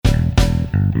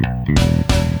You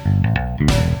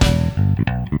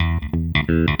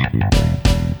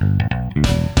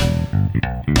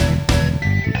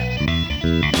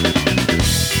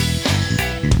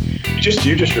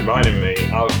just reminded me.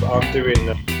 I'm doing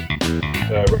a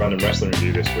random wrestling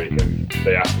review this week, and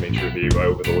they asked me to review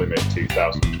Over the Limit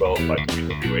 2012 by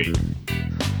WWE,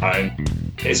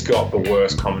 and it's got the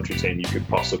worst commentary team you could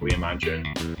possibly imagine: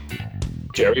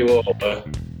 Jerry Lawler,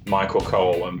 Michael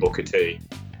Cole, and Booker T.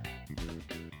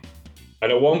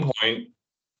 And at one point,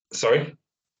 sorry.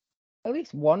 At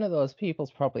least one of those people's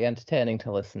probably entertaining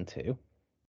to listen to.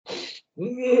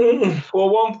 Well, at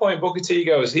one point, Booker T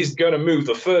goes, he's going to move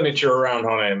the furniture around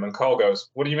on him. And Cole goes,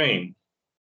 what do you mean?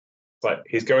 It's like,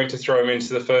 he's going to throw him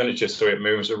into the furniture so it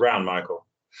moves around, Michael.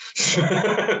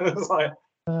 It's like,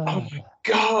 oh my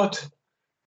God,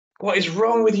 what is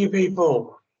wrong with you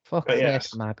people? Fuck's sake,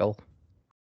 Maggle.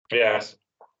 Yes.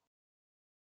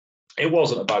 It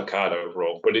wasn't a bad card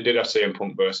overall, but it did have CM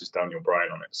Punk versus Daniel Bryan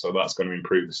on it. So that's going to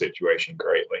improve the situation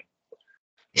greatly.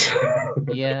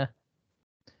 Yeah.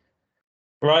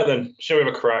 Right then, shall we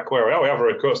have a crack? Where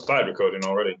we started recording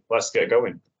already. Let's get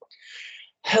going.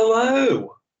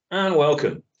 Hello and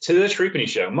welcome to the Trippany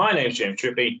Show. My name's James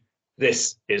Trippy.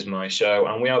 This is my show,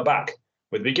 and we are back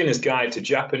with Beginner's Guide to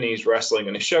Japanese Wrestling,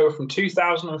 and a show from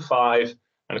 2005,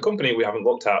 and a company we haven't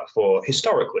looked at for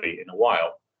historically in a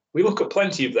while. We look at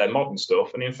plenty of their modern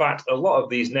stuff, and in fact, a lot of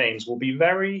these names will be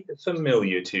very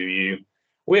familiar to you.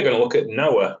 We're going to look at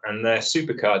Noah and their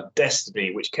supercard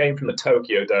Destiny, which came from the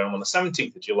Tokyo Dome on the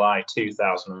 17th of July,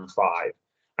 2005,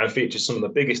 and features some of the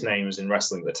biggest names in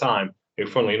wrestling at the time, who,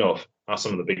 funnily enough, are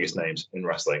some of the biggest names in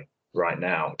wrestling right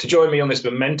now. To join me on this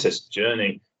momentous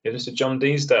journey is Mr. John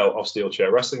Deasdale of Steel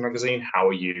Chair Wrestling Magazine. How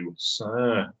are you,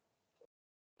 sir?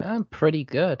 I'm pretty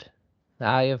good.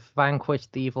 I have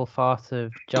vanquished the evil force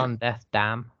of John Death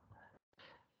Dam,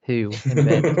 who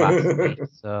invaded last week,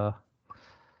 so...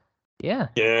 Yeah.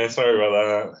 Yeah, sorry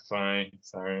about that. Sorry,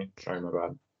 my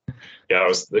bad. Yeah,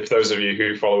 if those of you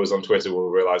who follow us on Twitter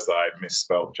will realise that I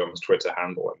misspelled John's Twitter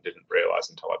handle and didn't realise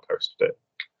until I posted it.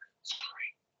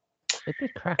 Sorry. It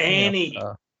did crack me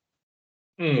up,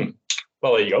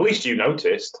 Well, there you go. At least you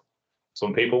noticed.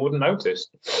 Some people wouldn't notice.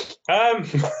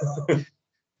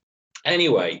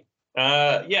 Anyway,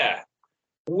 yeah.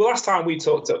 Well, last time we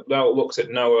looked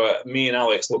at Noah, me and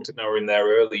Alex looked at Noah in their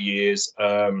early years,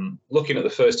 looking at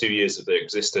the first 2 years of their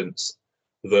existence,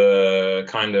 the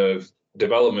kind of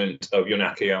development of Yun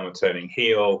Akiyama turning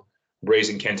heel,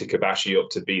 raising Kenta Kobashi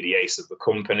up to be the ace of the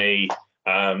company,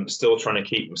 still trying to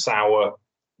keep him sour,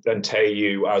 then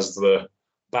Teiyu as the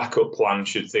backup plan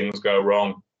should things go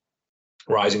wrong,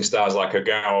 rising stars like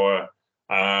Ogawa,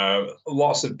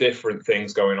 lots of different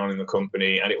things going on in the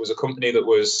company. And it was a company that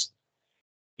was...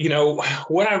 You know,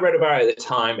 when I read about it at the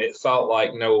time, it felt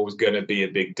like Noah was going to be a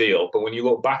big deal. But when you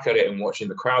look back at it and watching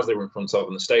the crowds they were in front of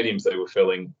and the stadiums they were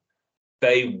filling,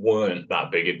 they weren't that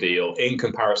big a deal in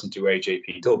comparison to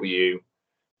AJPW.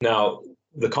 Now,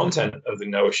 the content of the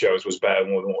Noah shows was better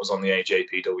than what was on the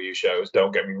AJPW shows,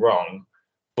 don't get me wrong.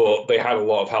 But they had a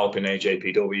lot of help in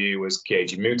AJPW as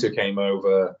Keiji Muta came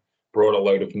over, brought a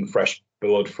load of fresh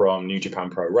blood from New Japan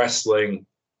Pro Wrestling,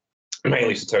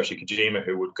 mainly Satoshi Kojima,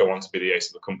 who would go on to be the ace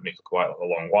of the company for quite a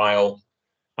long while.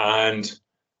 And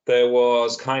there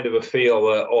was kind of a feel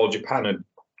that All Japan had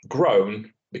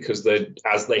grown because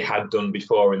as they had done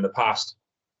before in the past,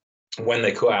 when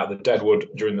they cut out the Deadwood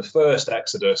during the first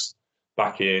Exodus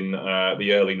back in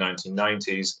the early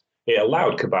 1990s, it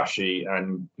allowed Kobashi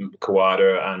and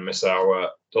Kawada and Misawa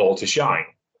all to shine.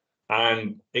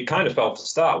 And it kind of felt to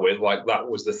start with like that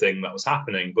was the thing that was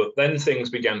happening. But then things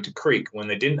began to creak when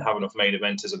they didn't have enough main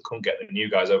eventers and couldn't get the new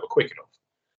guys over quick enough.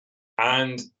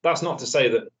 And that's not to say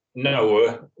that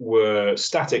Noah were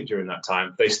static during that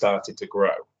time. They started to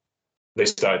grow. They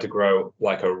started to grow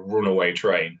like a runaway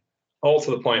train, all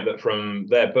to the point that from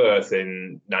their birth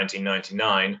in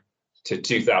 1999 to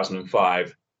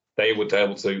 2005, they were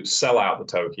able to sell out the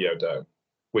Tokyo Dome,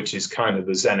 which is kind of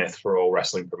the zenith for all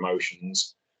wrestling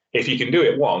promotions. If you can do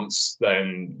it once,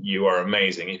 then you are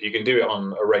amazing. If you can do it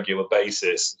on a regular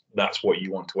basis, that's what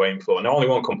you want to aim for. And only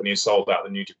one company has sold out the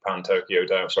New Japan Tokyo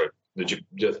Dome,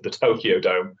 the Tokyo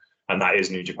Dome, and that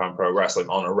is New Japan Pro Wrestling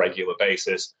on a regular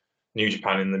basis. New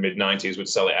Japan in the mid-90s would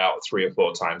sell it out 3 or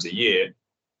 4 times a year.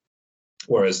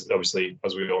 Whereas, obviously,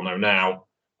 as we all know now,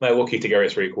 they're lucky to get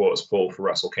it 3/4 full for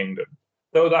Wrestle Kingdom.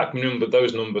 Though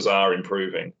those numbers are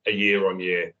improving year on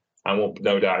year, and will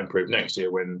no doubt improve next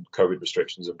year when COVID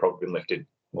restrictions have probably been lifted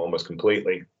almost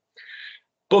completely.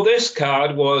 But this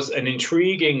card was an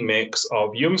intriguing mix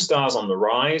of young stars on the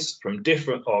rise from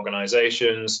different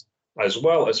organizations, as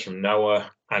well as from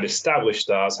Noah. and established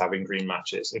stars having dream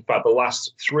matches. In fact, the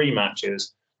last 3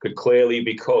 matches could clearly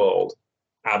be called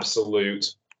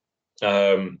absolute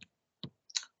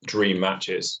dream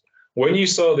matches. When you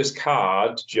saw this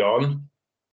card, John,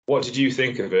 what did you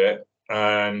think of it,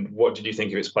 and what did you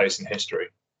think of its place in history?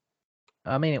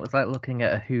 I mean, it was like looking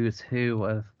at a who's who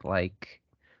of like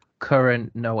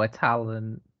current Noah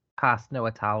talent, past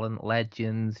Noah talent,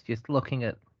 legends. Just looking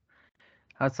at,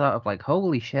 I was sort of like,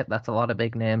 holy shit, that's a lot of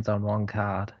big names on one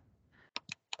card.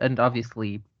 And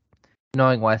obviously,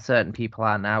 knowing where certain people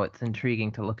are now, it's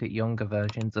intriguing to look at younger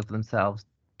versions of themselves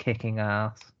kicking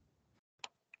ass.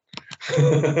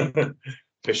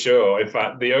 For sure. In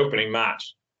fact, the opening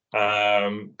match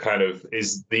kind of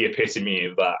is the epitome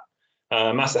of that.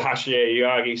 Masahashi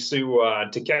Yagi Suwa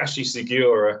and Takashi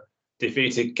Sugiura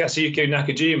defeated Kazuchika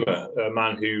Nakajima, a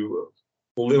man who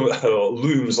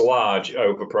looms large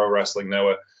over pro wrestling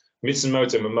Noah.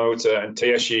 Mitsumoto Momota and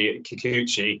Tayashi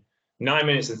Kikuchi, 9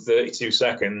 minutes and 32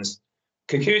 seconds.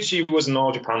 Kikuchi was an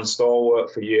All Japan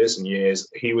stalwart for years and years.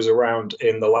 He was around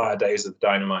in the latter days of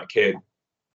Dynamite Kid.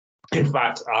 In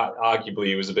fact, arguably,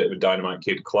 he was a bit of a Dynamite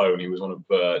Kid clone. He was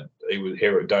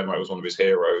Dynamite was one of his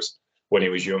heroes when he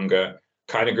was younger.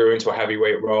 Kind of grew into a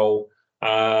heavyweight role,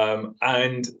 and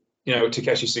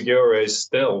Takeshi Sugiura is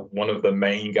still one of the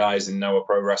main guys in Noah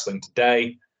Pro Wrestling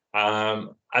today. And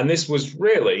this was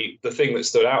really the thing that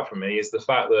stood out for me, is the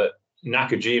fact that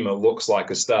Nakajima looks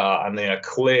like a star, and they are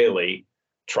clearly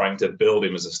trying to build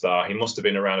him as a star. He must have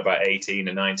been around about 18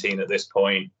 or 19 at this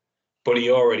point, but he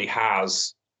already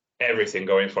has everything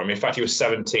going for him. In fact, he was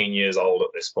 17 years old at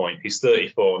this point. He's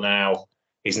 34 now.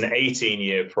 He's an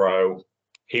 18-year pro.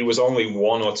 He was only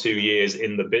 1 or 2 years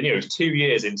in the business. He was 2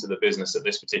 years into the business at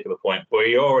this particular point, but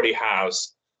he already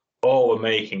has all the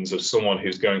makings of someone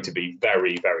who's going to be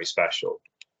very, very special.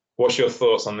 What's your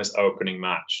thoughts on this opening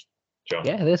match, John?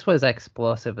 Yeah, this was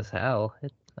explosive as hell.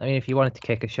 I mean, if you wanted to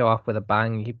kick a show off with a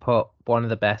bang, you put one of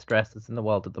the best wrestlers in the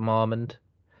world at the moment,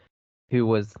 who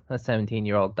was a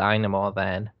 17-year-old dynamo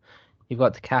then. You've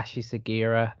got Takashi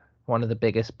Sugiura, one of the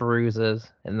biggest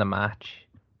bruisers in the match,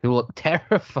 who looked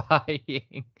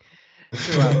terrifying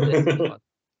throughout this one.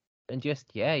 And just,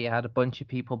 yeah, you had a bunch of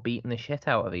people beating the shit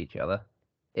out of each other.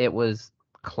 It was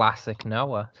classic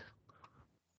Noah.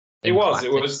 It was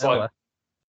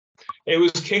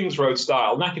Kings Road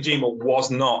style. Nakajima was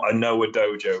not a Noah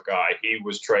Dojo guy. He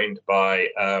was trained by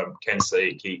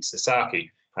Kensuke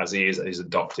Sasaki, as he is his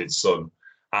adopted son.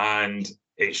 And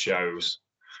it shows.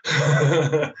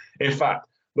 In fact,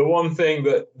 the one thing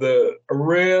that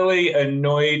really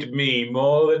annoyed me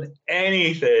more than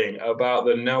anything about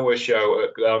the Noah show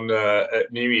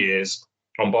at New Year's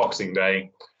on Boxing Day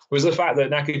was the fact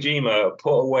that Nakajima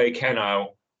put away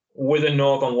Kenoh with a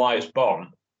Northern Lights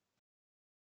bomb.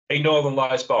 A Northern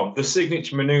Lights bomb, the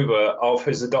signature maneuver of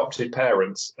his adopted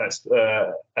parents,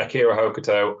 Akira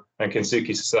Hokuto and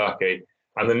Kensuke Sasaki.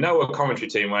 And the Noah commentary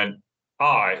team went,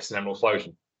 it's an Emerald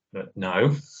Explosion.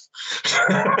 No.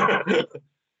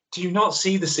 Do you not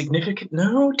see the significant?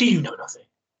 No. Do you know nothing?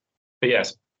 But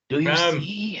yes. Do you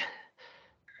see?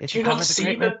 It's do you not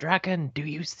see the dragon? Do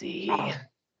you see?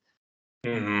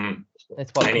 Mm-hmm.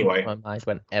 It's what comes to my mind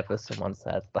whenever someone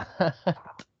says that.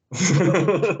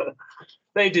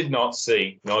 They did not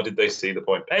see, nor did they see the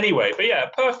point. Anyway, but yeah,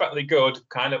 perfectly good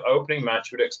kind of opening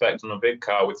match you would expect on a big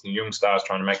card with some young stars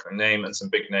trying to make their name and some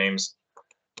big names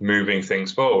moving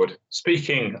things forward.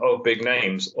 Speaking of big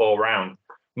names all round,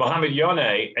 Mohamed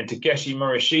Yone and Takeshi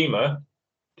Murashima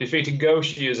defeated Go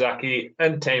Shiozaki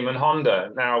and Taemin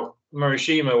Honda. Now,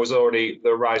 Murashima was already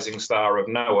the rising star of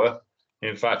Noah.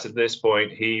 In fact, at this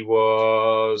point, he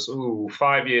was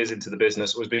 5 years into the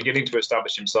business, was beginning to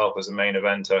establish himself as a main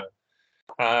eventer.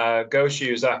 Go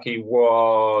Shiozaki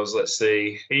was,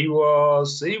 he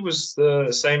was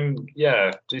the same,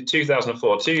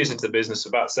 2004, 2 years into the business,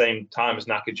 about the same time as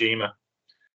Nakajima.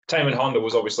 Taemin Honda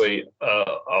was obviously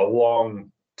a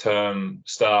long-term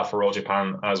star for All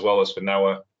Japan as well as for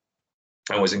Noah,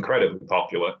 and was incredibly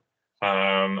popular.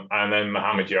 And then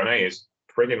Mohamed Yone is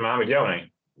friggin' Mohamed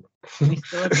Yone. He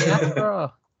still had the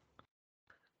afro.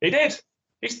 He did.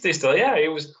 He's still,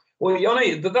 it was. Well,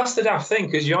 Yone, that's the daft thing,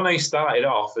 because Yone started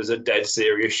off as a dead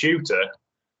serious shooter.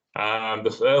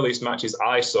 The earliest matches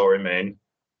I saw him in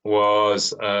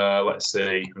was, I'm just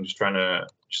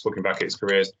looking back at his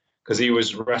careers, because he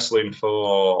was wrestling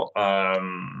for,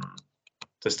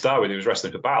 to start with, he was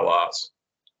wrestling for Battle Arts.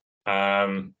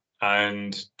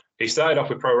 And he started off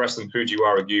with Pro Wrestling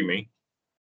Fujiwara Gumi.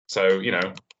 So,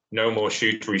 no more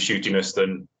shootiness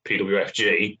than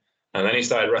PWFG. And then he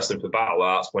started wrestling for Battle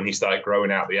Arts when he started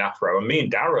growing out the afro. And me and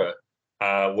Dara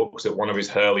looks at one of his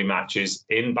Hurley matches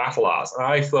in Battle Arts. And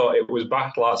I thought it was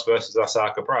Battle Arts versus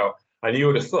Osaka Pro. And you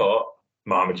would have thought,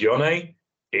 Marmagione,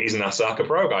 he's an Osaka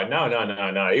Pro guy. No.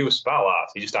 He was Battle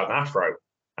Arts. He just had an afro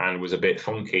and was a bit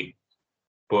funky.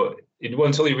 But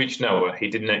until he reached Noah, he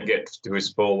didn't get to his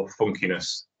full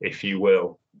funkiness, if you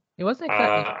will. He wasn't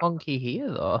exactly funky here,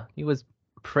 though. He was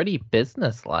pretty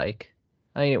business-like.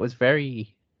 I mean, it was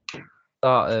very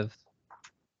sort of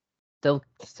still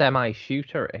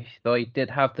semi-shooterish, though he did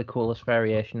have the coolest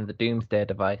variation of the Doomsday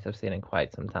device I've seen in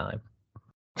quite some time.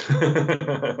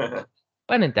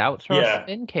 When in doubt, throw a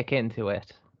spin kick into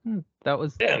it. That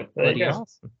was bloody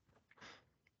awesome.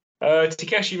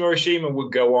 Takeshi Morishima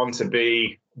would go on to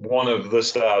be one of the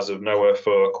stars of Noah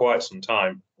for quite some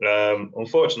time.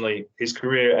 Unfortunately, his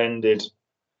career ended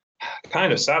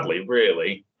kind of sadly,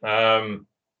 really.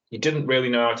 He didn't really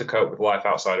know how to cope with life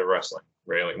outside of wrestling,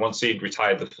 really. Once he'd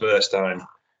retired the first time,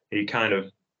 he kind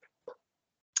of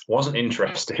wasn't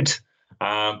interested,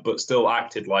 but still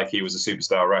acted like he was a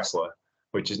superstar wrestler,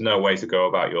 which is no way to go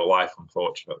about your life,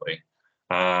 unfortunately.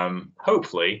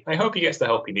 Hopefully, I hope he gets the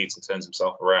help he needs and turns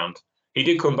himself around. He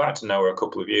did come back to Noah a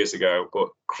couple of years ago, but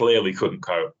clearly couldn't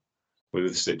cope with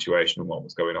the situation and what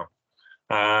was going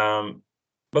on.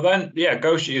 But then,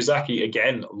 Go Shiozaki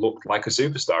again looked like a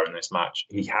superstar in this match.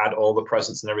 He had all the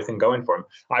presence and everything going for him.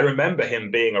 I remember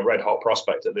him being a red-hot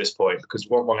prospect at this point because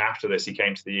not long after this, he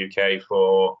came to the UK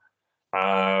for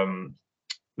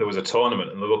there was a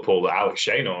tournament in Liverpool that Alex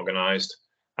Shane organised,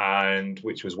 and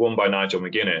which was won by Nigel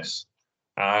McGuinness.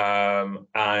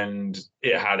 And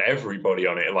it had everybody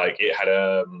on it. Like it had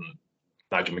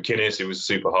Nigel McInnes, who was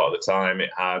super hot at the time.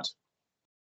 It had,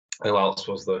 who else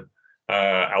was there?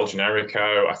 El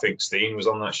Generico. I think Steen was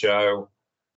on that show.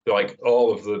 Like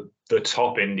all of the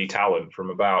top indie talent from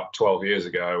about 12 years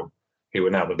ago, who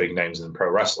were now the big names in pro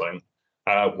wrestling,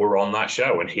 were on that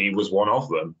show, and he was one of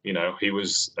them. You know, he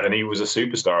was a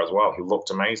superstar as well. He looked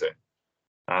amazing.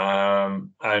 And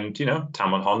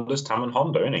Tamon Honda's Tamon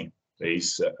Honda, isn't he?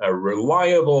 He's a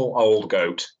reliable old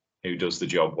goat who does the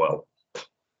job well.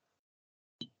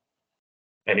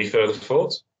 Any further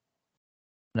thoughts?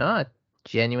 No, I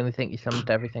genuinely think you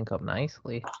summed everything up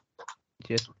nicely.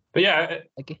 But yeah,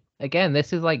 again,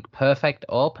 this is like perfect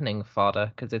opening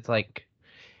fodder because it's like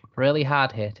really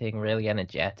hard hitting, really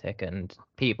energetic, and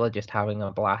people are just having a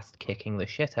blast kicking the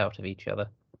shit out of each other.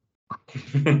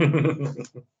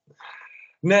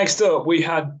 Next up, we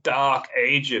had Dark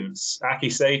Agents, Aki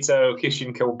Saito,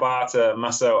 Kishin Kobata,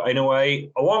 Maso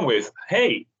Inoue, along with,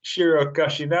 Shiro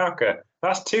Koshinaka.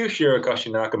 That's 2 Shiro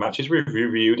Koshinaka matches we've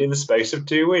reviewed in the space of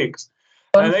 2 weeks.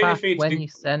 Fun fact, when you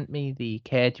sent me the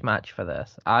cage match for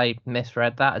this, I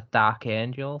misread that as Dark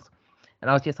Angels. And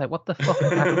I was just like, what the fuck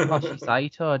is Takashi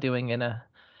Saito doing in a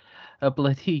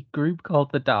bloody group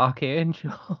called the Dark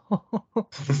Angels?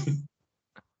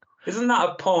 Isn't that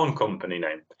a porn company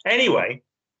name? Anyway,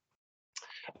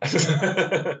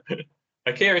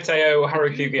 Akira Teo,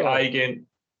 Haruki Aigen.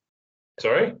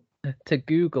 Sorry? To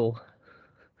Google.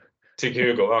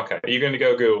 Okay. Are you going to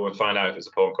go Google and find out if it's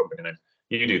a porn company name?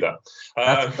 You do that.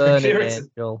 That's Burning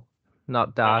Angel,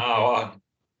 not Dark.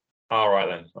 All right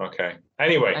then. Okay.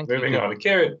 Anyway, moving on.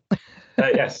 Akira.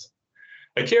 Yes.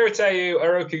 Akira Teo,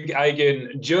 Haruki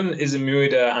Aigen, Jun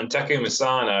Izumida, and Takuma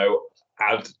Sano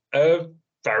had a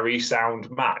very sound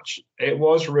match. It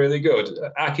was really good.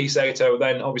 Aki Saito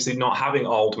then obviously not having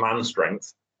old man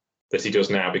strength that he does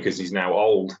now because he's now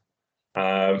old.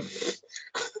 Mark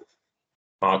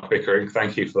Pickering,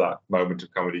 thank you for that moment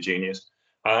of comedy genius.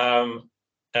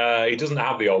 He doesn't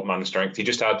have the old man strength. He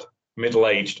just had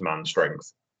middle-aged man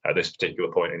strength at this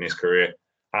particular point in his career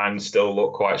and still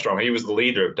looked quite strong. He was the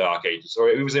leader of Dark Ages, or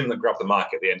it was him that grabbed the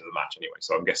mic at the end of the match anyway,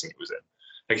 so I'm guessing it was him.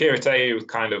 Akira Teo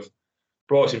kind of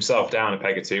brought himself down a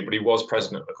peg or two, but he was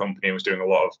president of the company and was doing a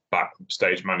lot of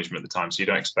backstage management at the time, so you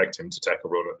don't expect him to take a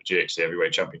run at the GHC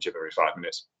Heavyweight Championship every 5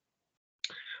 minutes.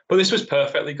 But this was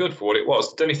perfectly good for what it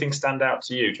was. Did anything stand out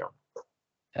to you, John?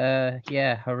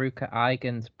 Haruka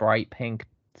Aigen's bright pink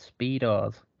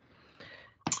Speedos.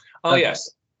 Oh,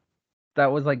 yes.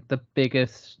 That was like the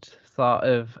biggest sort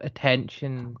of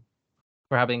attention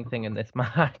grabbing thing in this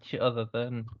match, other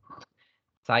than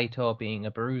Saito being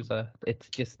a bruiser. It's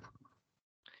just,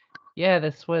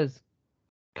 this was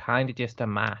kind of just a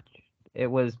match. It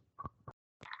was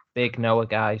big Noah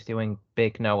guys doing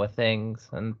big Noah things,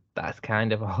 and that's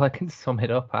kind of all I can sum it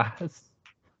up as.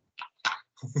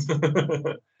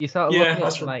 You sort of look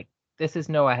at it like, this is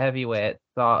Noah Heavyweight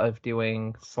sort of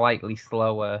doing slightly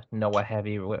slower Noah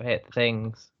Heavyweight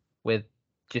things with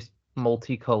just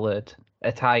multicolored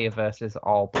attire versus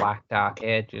all black Dark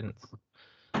Agents.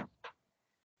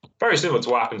 Very similar to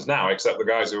what happens now, except the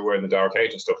guys who are wearing the Dark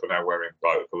Age and stuff are now wearing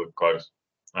bright coloured clothes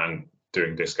and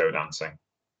doing disco dancing.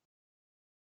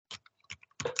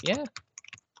 Yeah.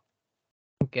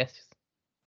 I guess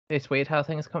it's weird how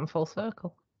things come full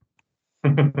circle. I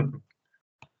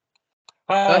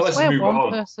Let's swear move one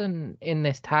on. person in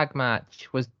this tag match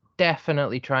was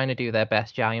definitely trying to do their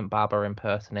best Giant Baba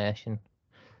impersonation.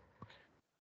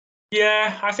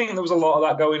 Yeah, I think there was a lot of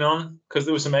that going on because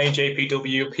there was some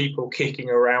AJPW people kicking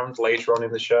around later on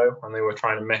in the show, and they were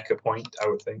trying to make a point, I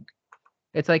would think.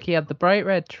 It's like he had the bright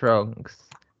red trunks.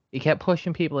 He kept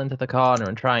pushing people into the corner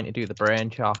and trying to do the brain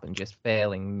chop and just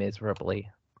failing miserably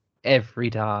every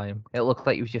time. It looked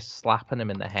like he was just slapping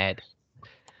him in the head.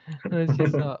 And it's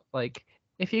just not like,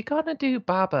 if you're gonna do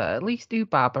Baba, at least do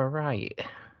Baba right.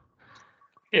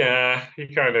 Yeah,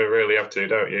 you kind of really have to,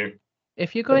 don't you?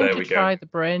 If you're But going there to we go. try the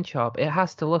brain chop, it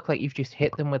has to look like you've just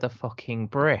hit them with a fucking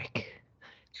brick.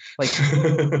 Like,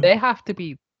 they have to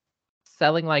be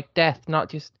selling like death, not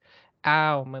just,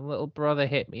 ow, my little brother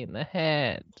hit me in the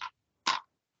head.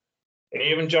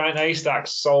 Even Giant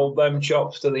Haystacks sold them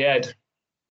chops to the head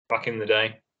back in the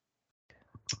day.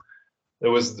 There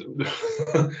was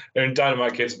in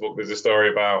Dynamite Kids book. There's a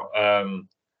story about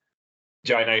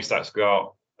Giant Haystacks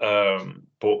got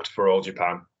booked for All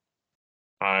Japan,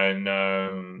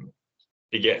 and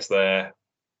he gets there,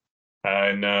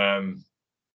 and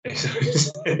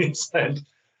he said,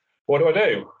 "What do I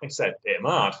do?" He said, "Hit him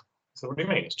hard." I said, "What do you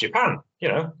mean? It's Japan.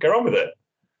 Get on with it." I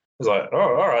was like, "Oh,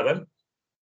 all right then."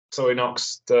 So he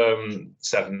knocks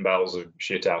 7 bells of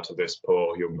shit out of this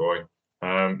poor young boy.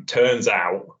 Turns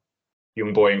out,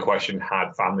 young boy in question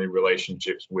had family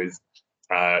relationships with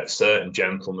certain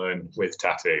gentlemen with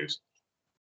tattoos.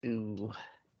 Ooh.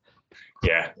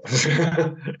 Yeah.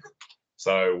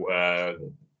 So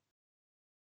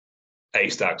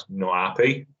Haystacks not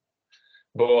happy,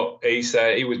 but he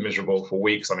said he was miserable for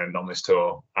weeks on end on this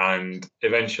tour, and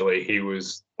eventually he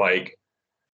was like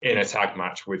in a tag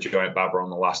match with Giant Baba on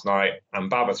the last night,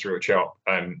 and Baba threw a chop,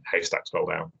 and Haystacks fell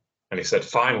down, and he said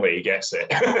finally he gets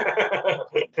it.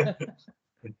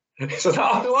 He said,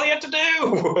 "Oh, all you have to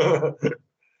do."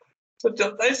 So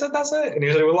they said that's it, and he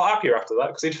was a lot happier after that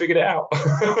because he'd figured it out.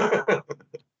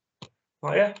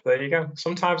 Well, yeah, there you go.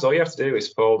 Sometimes all you have to do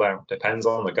is fall down. Depends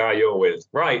on the guy you're with.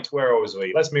 Right, where was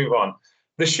we? Let's move on.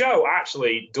 The show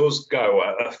actually does go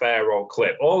at a fair old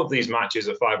clip. All of these matches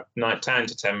are 10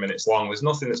 to 10 minutes long. There's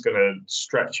nothing that's going to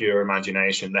stretch your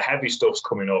imagination. The heavy stuff's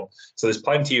coming up, so there's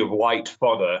plenty of light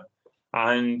fodder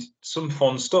and some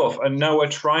fun stuff. And Noah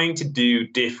trying to do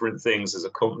different things as a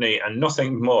company, and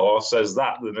nothing more says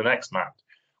that than the next match,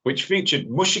 which featured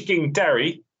Mushy King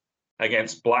Terry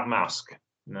against Black Mask.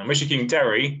 Now, Mushy King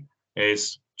Terry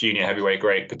is junior heavyweight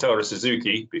great Kotaro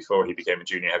Suzuki before he became a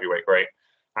junior heavyweight great.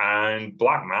 And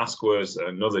Black Mask was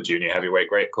another junior heavyweight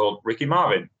great called Ricky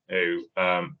Marvin, who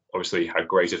obviously had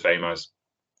greater fame as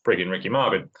friggin' Ricky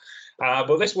Marvin.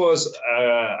 But this was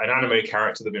an anime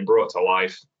character that had been brought to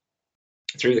life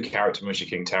through the character Mushy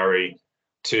King Terry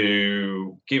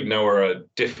to give Noah a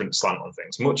different slant on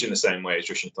things, much in the same way as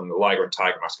Jushin Thunder Liger and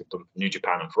Tiger Mask have done for New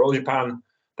Japan and for All Japan.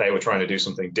 They were trying to do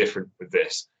something different with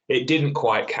this. It didn't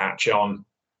quite catch on,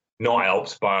 not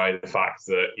helped by the fact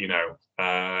that,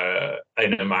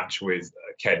 in a match with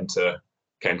Kenta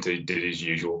did his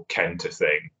usual Kenta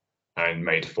thing and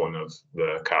made fun of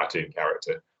the cartoon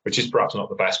character, which is perhaps not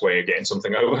the best way of getting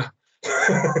something over.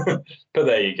 But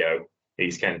there you go.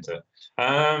 He's Kenta.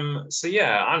 So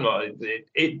yeah, I'm not.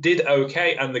 It did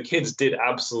okay, and the kids did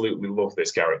absolutely love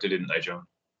this character, didn't they, John?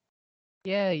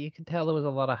 Yeah, you could tell there was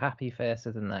a lot of happy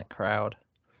faces in that crowd.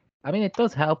 I mean, it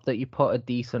does help that you put a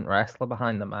decent wrestler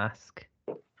behind the mask.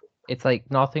 It's like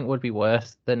nothing would be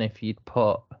worse than if you'd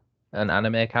put an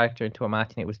anime character into a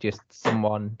match and it was just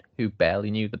someone who barely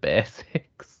knew the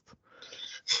basics.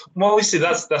 Well, you see,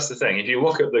 that's the thing. If you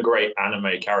look at the great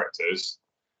anime characters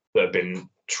that have been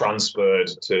transferred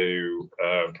to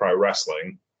pro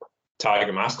wrestling,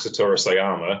 Tiger Mask, Satoru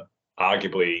Sayama,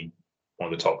 arguably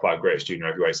one of the top 5 greatest junior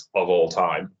heavyweights of all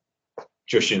time.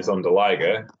 Jushin Thunder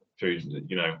Liger, who,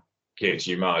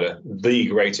 Kiichi Yamada, the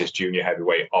greatest junior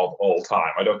heavyweight of all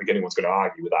time. I don't think anyone's going to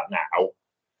argue with that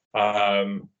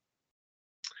now.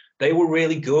 They were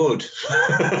really good.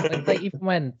 like even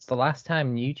when the last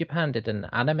time New Japan did an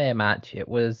anime match, it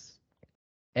was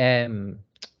Kota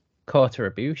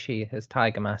Ibushi as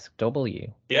Tiger Mask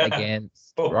W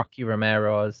against Rocky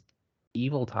Romero's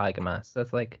evil Tiger Mask.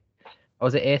 That's like,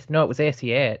 was it it was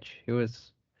ACH who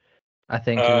was, I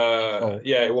think.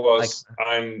 Yeah, it was.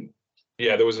 And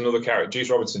yeah, there was another character. Juice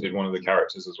Robinson did one of the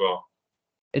characters as well.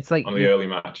 It's like on the early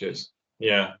matches.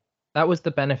 Yeah. That was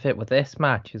the benefit with this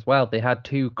match as well. They had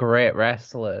two great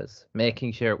wrestlers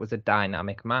making sure it was a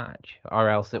dynamic match, or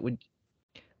else it would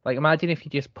like imagine if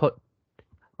you just put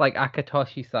like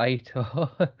Akatoshi Saito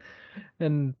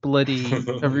and bloody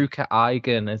Haruka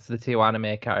Eigen as the two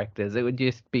anime characters. It would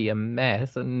just be a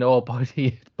mess and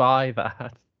nobody'd buy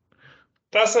that.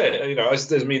 That's it. You know,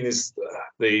 I mean, there's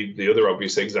the other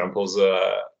obvious examples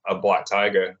are Black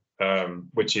Tiger,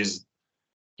 which is,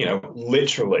 you know,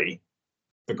 literally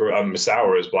the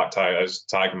Misawa as Black Tiger, as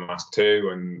Tiger Mask 2,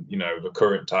 and you know the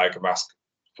current Tiger Mask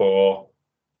 4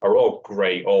 are all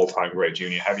great, all-time great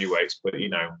junior heavyweights. But you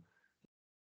know,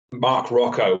 Mark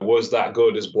Rocco was that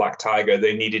good as Black Tiger.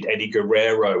 They needed Eddie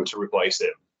Guerrero to replace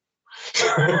him.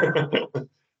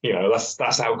 You know,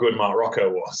 that's how good Mark Rocco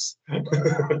was.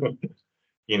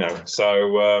 You know,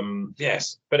 so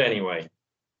yes. But anyway,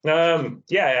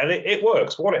 yeah, and it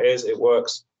works. What it is, it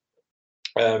works.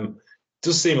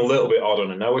 Does seem a little bit odd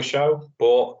on a Noah show,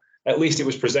 but at least it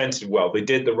was presented well. They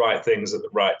did the right things at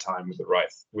the right time with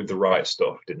the right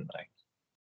stuff, didn't they?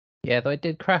 Yeah, though it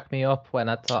did crack me up when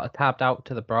I sort of tabbed out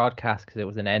to the broadcast because it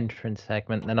was an entrance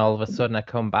segment, and then all of a sudden I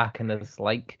come back and there's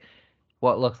like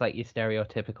what looks like your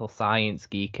stereotypical science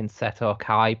geek in Seto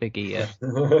Kaiba gear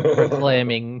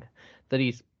proclaiming that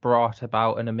he's brought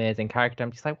about an amazing character.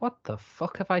 I'm just like, what the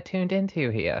fuck have I tuned into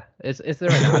here? Is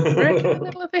there an ad break in the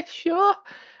middle of this show?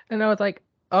 And I was like,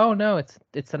 oh no,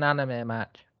 it's an anime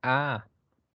match. Ah.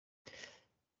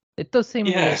 It does seem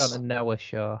weird on a Noah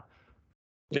show.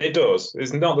 It does.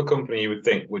 It's not the company you would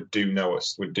think would do Noah,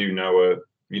 would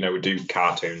do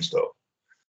cartoon stuff.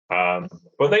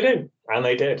 But they do, and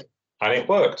they did. And it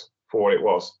worked for what it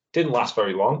was. Didn't last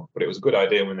very long, but it was a good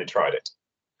idea when they tried it.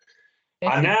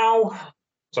 And now,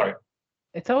 sorry.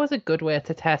 It's always a good way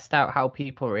to test out how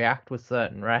people react with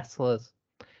certain wrestlers.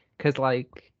 Because,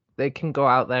 like, they can go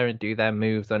out there and do their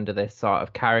moves under this sort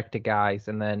of character guise,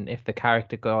 and then if the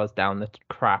character goes down the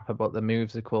crap but the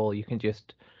moves are cool, you can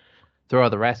just throw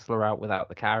the wrestler out without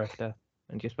the character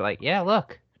and just be like, yeah,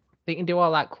 look, he can do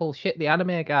all that cool shit the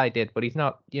anime guy did, but he's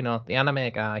not, the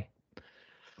anime guy.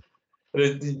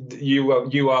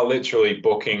 You are literally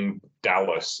booking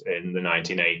Dallas in the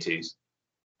 1980s.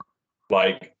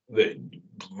 Like the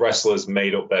wrestlers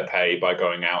made up their pay by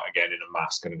going out again in a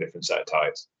mask and a different set of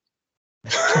tights.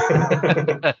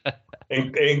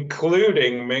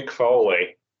 Including Mick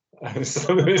Foley.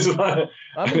 Mick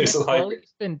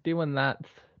Foley's been doing that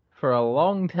for a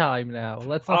long time now.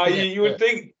 Let's not you would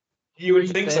think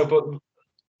so, but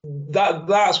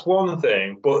that's one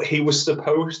thing. But he was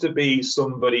supposed to be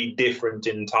somebody different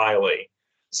entirely.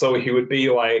 So he would be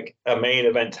like a main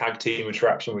event tag team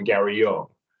attraction with Gary Young,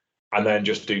 and then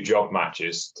just do job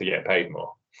matches to get paid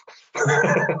more.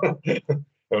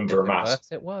 Under a mask.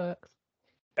 It works.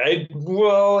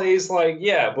 Well, it's like,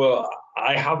 yeah, but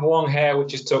I have long hair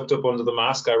which is tucked up under the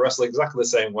mask. I wrestle exactly the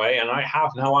same way, and I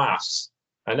have no ass.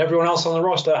 And everyone else on the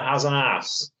roster has an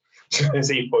ass, as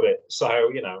he put it. So,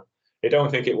 you know, I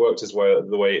don't think it worked as well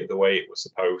the way it was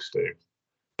supposed to.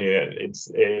 Yeah,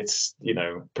 it's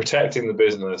protecting the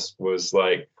business was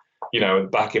like,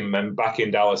 back in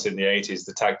Dallas in the 80s,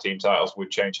 the tag team titles would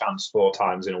change hands 4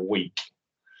 times in a week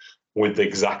with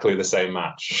exactly the same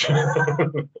match.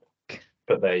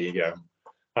 But there you go.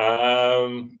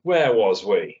 Where was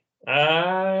we?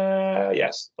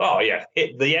 Yes. Oh, yeah.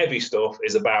 The heavy stuff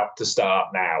is about to start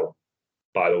now,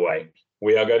 by the way.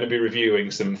 We are going to be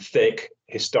reviewing some thick,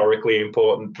 historically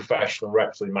important professional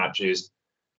wrestling matches,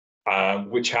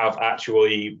 which have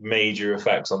actually major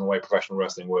effects on the way professional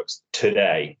wrestling works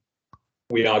today.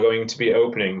 We are going to be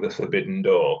opening the forbidden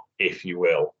door, if you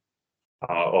will,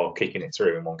 or kicking it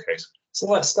through in one case. So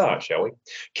let's start, shall we?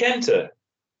 Kenta.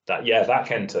 That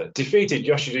Kenta defeated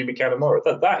Yoshinobu Kanemaru.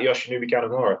 That Yoshinobu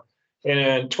Kanemaru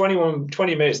in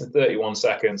 20 minutes and 31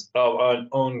 seconds of an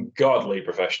ungodly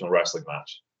professional wrestling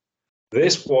match.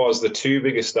 This was the 2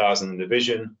 biggest stars in the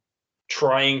division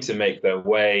trying to make their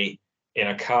way in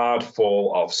a card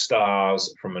full of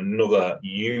stars from another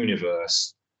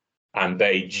universe, and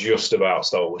they just about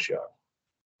stole the show.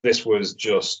 This was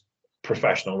just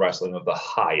professional wrestling of the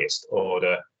highest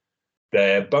order.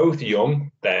 They're both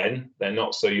young then. They're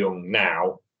not so young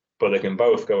now, but they can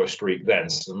both go a streak then.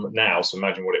 So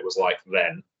imagine what it was like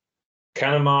then.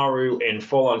 Kanemaru in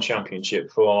full-on championship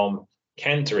form.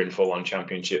 Kenta in full-on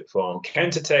championship form.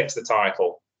 Kenta takes the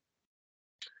title.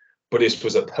 But this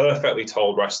was a perfectly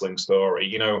told wrestling story.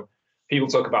 People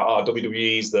talk about,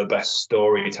 WWE's the best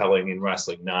storytelling in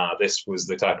wrestling. Nah, this was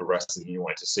the type of wrestling you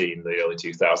wanted to see in the early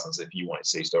 2000s if you wanted to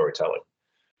see storytelling.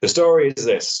 The story is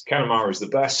this: Kanemaru is the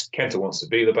best. Kenta wants to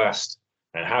be the best.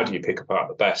 And how do you pick apart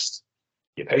the best?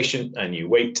 You're patient and you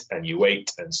wait and you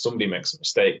wait, and somebody makes a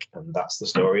mistake, and that's the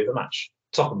story of the match.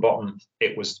 Top and bottom,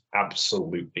 it was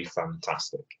absolutely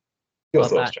fantastic. Your Well,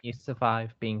 thoughts, that you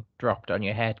survive being dropped on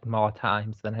your head more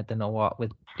times than I don't know what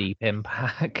with Deep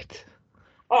Impact.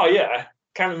 Oh yeah,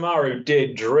 Kanemaru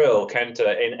did drill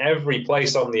Kenta in every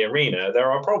place on the arena.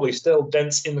 There are probably still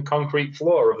dents in the concrete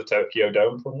floor of the Tokyo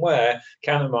Dome from where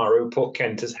Kanemaru put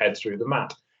Kenta's head through the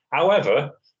mat.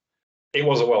 However, it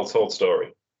was a well-told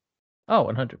story. Oh,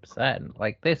 100%.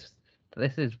 Like this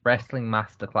is Wrestling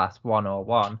Masterclass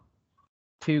 101.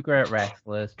 Two great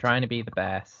wrestlers trying to be the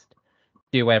best,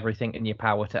 do everything in your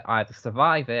power to either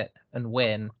survive it and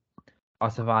win, or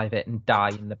survive it and die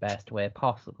in the best way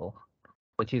possible,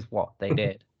 which is what they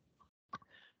did.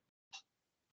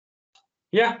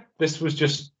 Yeah, this was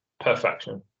just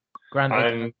perfection.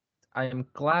 Granted, I am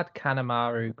glad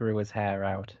Kanemaru grew his hair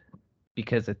out,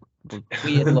 because it was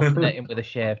weird looking at him with a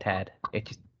shaved head. It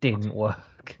just didn't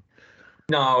work.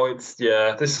 No,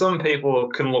 there's some people who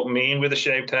can look mean with a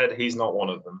shaved head. He's not one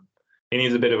of them. He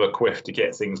needs a bit of a quiff to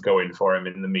get things going for him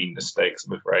in the meanness stakes,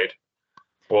 I'm afraid.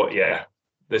 But yeah,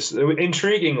 this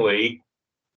intriguingly,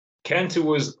 Kenta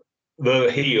was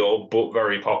the heel, but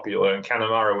very popular, and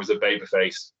Kanemaru was a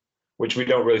babyface, which we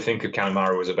don't really think of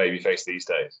Kanemaru as a babyface these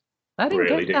days. I didn't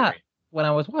Really, get that when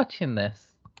I was watching this.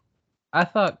 I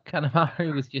thought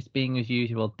Kanemaru was just being his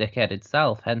usual dickheaded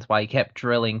self, hence why he kept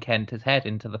drilling Kenta's head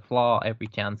into the floor every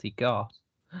chance he got.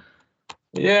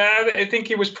 Yeah, I think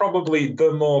he was probably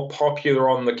the more popular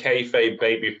on the kayfabe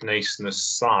babyfaceness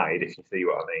side, if you see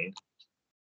what I mean.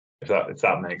 If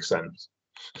that makes sense.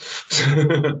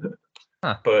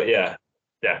 Huh. But yeah.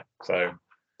 So,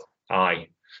 aye.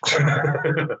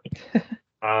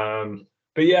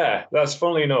 But yeah, that's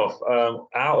funnily enough.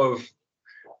 Out of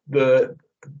the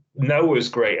Noah's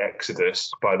Great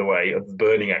Exodus, by the way, of the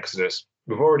Burning Exodus,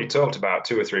 we've already talked about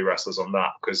 2 or 3 wrestlers on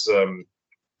that, because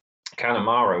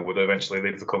Kanemaru would eventually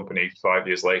leave the company 5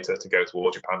 years later to go to All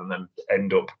Japan and then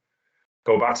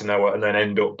go back to Noah and then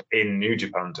end up in New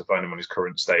Japan to find him on his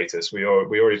current status. We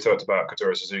already talked about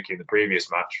Kotaro Suzuki in the previous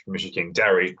match from Michi King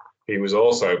Derry. He was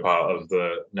also part of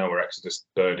the Noah Exodus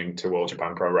burning to All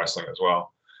Japan Pro Wrestling as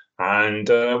well. And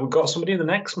we've got somebody in the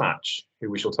next match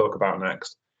who we shall talk about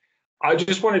next. I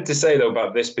just wanted to say, though,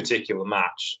 about this particular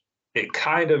match, it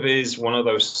kind of is one of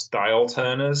those style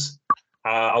turners.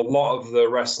 A lot of the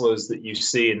wrestlers that you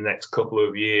see in the next couple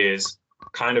of years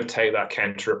kind of take that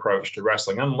Kenta approach to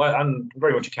wrestling, and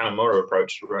very much a Kanemaru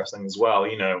approach to wrestling as well.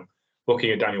 You know,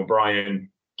 looking at Daniel Bryan,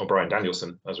 or Bryan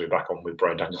Danielson, as we're back on with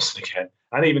Bryan Danielson again,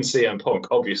 and even CM Punk.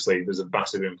 Obviously, there's a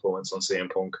massive influence on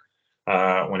CM Punk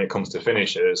when it comes to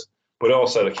finishers, but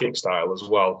also the kick style as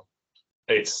well.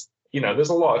 It's, there's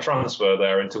a lot of transfer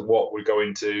there into what would go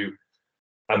into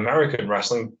American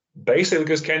wrestling, basically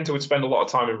because Kenta would spend a lot of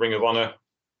time in Ring of Honor.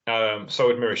 So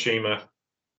would Mirishima.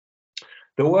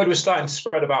 The word was starting to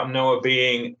spread about Noah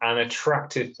being an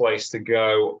attractive place to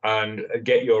go and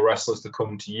get your wrestlers to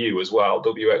come to you as well.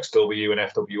 WXW and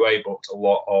FWA booked a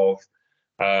lot of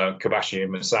Kobashi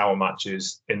and Misawa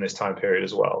matches in this time period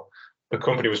as well. The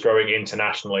company was growing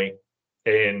internationally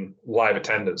in live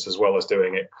attendance as well as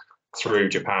doing it through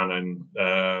Japan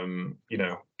and,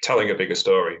 telling a bigger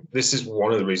story. This is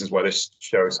one of the reasons why this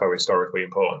show is so historically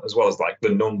important, as well as like the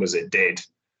numbers it did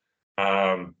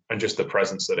and just the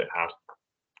presence that it had.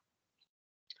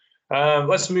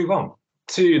 Let's move on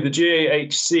to the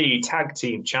JHC Tag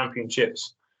Team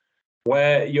Championships,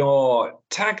 where your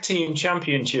Tag Team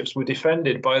Championships were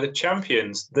defended by the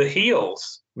champions, the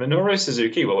heels. Minoru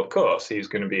Suzuki, well, of course, he's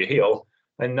going to be a heel,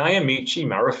 and Naomichi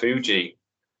Marufuji.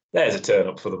 There's a turn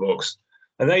up for the books.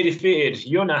 And they defeated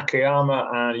Yun Akiyama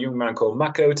and a young man called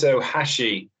Makoto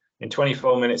Hashi in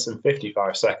 24 minutes and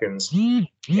 55 seconds. In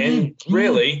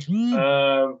really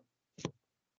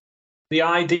the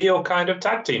ideal kind of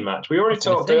tag team match. We already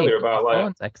talked earlier about I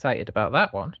was excited about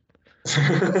that one.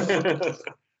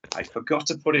 I forgot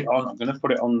to put it on. I'm going to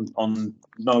put it on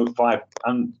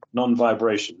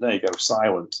non-vibration. There you go,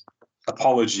 silent.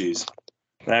 Apologies.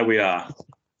 There we are.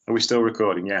 Are we still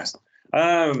recording? Yes.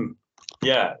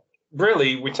 Yeah.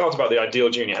 Really, we talked about the ideal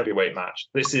junior heavyweight match.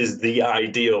 This is the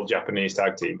ideal Japanese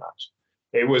tag team match.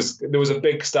 There was a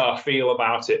big star feel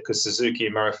about it because Suzuki,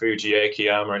 Marufuji,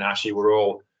 Akiyama, and Hashi were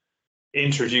all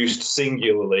introduced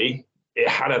singularly. It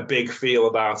had a big feel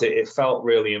about it. It felt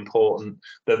really important.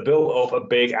 They built up a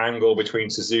big angle between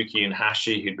Suzuki and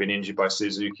Hashi, who'd been injured by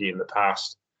Suzuki in the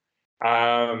past.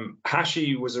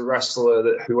 Hashi was a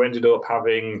wrestler who ended up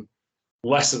having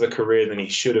less of a career than he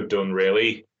should have done,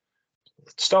 really.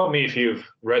 Stop me if you've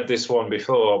read this one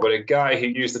before, but a guy who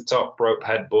used the top rope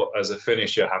headbutt as a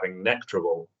finisher having neck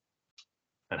trouble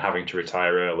and having to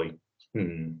retire early.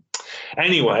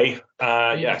 Anyway,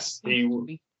 I mean, yes,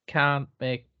 we can't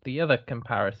make the other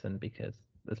comparison because,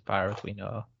 as far as we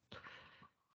know,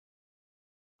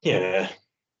 yeah,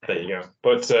 there you go.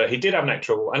 But he did have neck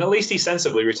trouble, and at least he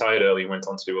sensibly retired early and went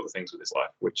on to do other things with his life,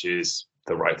 which is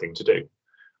the right thing to do.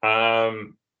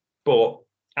 But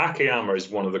Akiyama is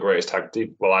one of the greatest tag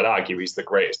team. Well, I'd argue he's the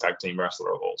greatest tag team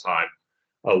wrestler of all time,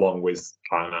 along with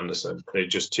Arn Anderson. They're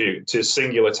just two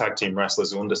singular tag team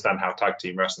wrestlers who understand how tag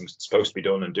team wrestling is supposed to be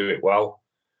done and do it well.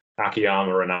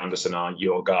 Akiyama and Anderson are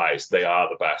your guys. They are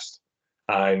the best.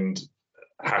 And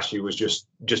Hashi was just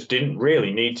didn't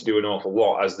really need to do an awful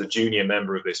lot as the junior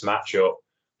member of this matchup.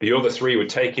 The other three would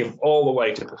take him all the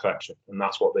way to perfection, and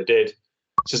that's what they did.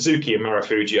 Suzuki and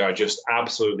Marufuji are just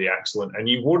absolutely excellent, and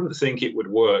you wouldn't think it would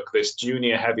work, this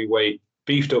junior heavyweight,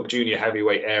 beefed up junior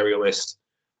heavyweight aerialist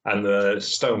and the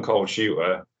Stone Cold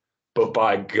Shooter, but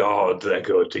by God, they're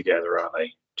good together, aren't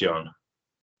they, John?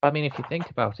 I mean, if you think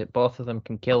about it, both of them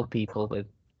can kill people with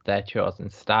their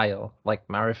chosen style. Like,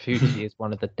 Marufuji is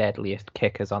one of the deadliest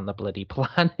kickers on the bloody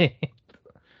planet.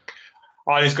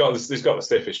 Oh, he's got the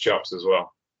stiffest chops as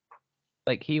well.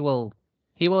 Like, he will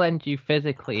end you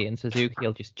physically, and Suzuki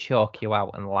will just choke you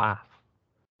out and laugh.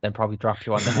 Then probably drop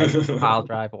you on the head with a pile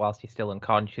driver whilst you're still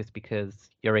unconscious because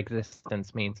your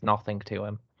existence means nothing to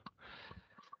him.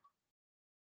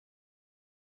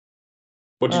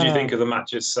 What did you think of the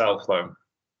match itself, though?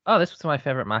 Oh, this was my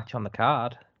favourite match on the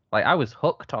card. Like, I was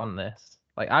hooked on this.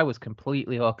 Like, I was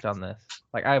completely hooked on this.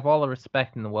 Like, I have all the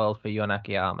respect in the world for Yun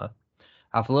Akiyama.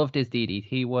 I've loved his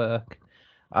DDT work.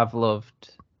 I've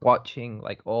loved watching,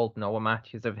 like, old Noah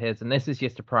matches of his. And this is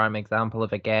just a prime example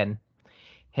of, again,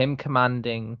 him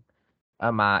commanding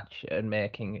a match and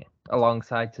making it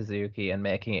alongside Suzuki and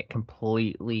making it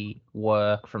completely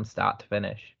work from start to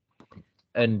finish.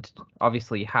 And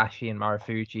obviously Hashi and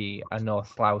Marufuji are no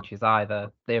slouches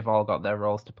either. They've all got their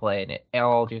roles to play, and it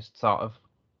all just sort of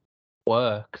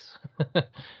works.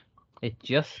 It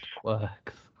just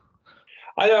works.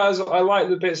 I like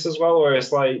the bits as well where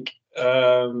it's like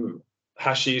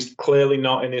Hashi's clearly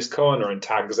not in his corner and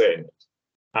tags in,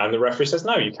 and the referee says,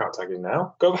 "No, you can't tag in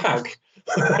now. Go back,"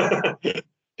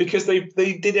 because they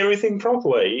did everything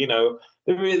properly. You know,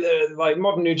 like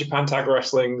modern New Japan tag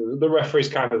wrestling, the referee's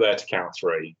kind of there to count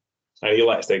three, and he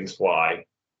lets things fly.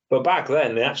 But back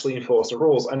then, they actually enforced the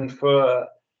rules, and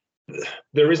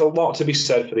there is a lot to be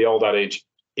said for the old adage: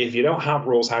 if you don't have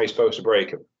rules, how are you supposed to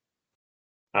break them?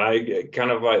 I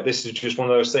kind of like, this is just one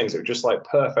of those things that were just like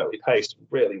perfectly paced,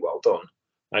 really well done,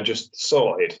 and just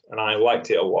sorted. And I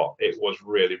liked it a lot. It was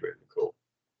really, really cool.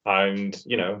 And,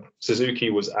 you know, Suzuki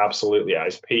was absolutely at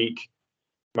his peak.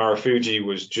 Marufuji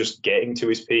was just getting to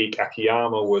his peak.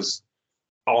 Akiyama was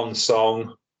on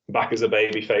song, back as a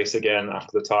babyface again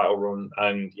after the title run.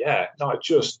 And yeah, no,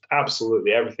 just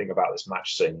absolutely everything about this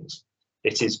match sings.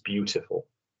 It is beautiful.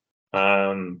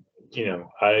 You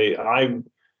know,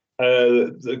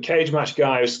 the cage match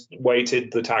guys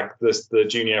weighted the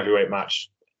junior heavyweight match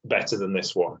better than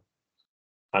this one,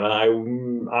 and I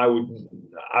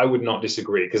would not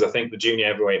disagree, because I think the junior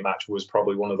heavyweight match was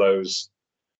probably one of those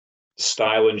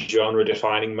style and genre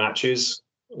defining matches,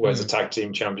 whereas the tag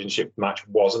team championship match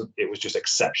wasn't. It was just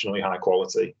exceptionally high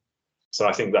quality. So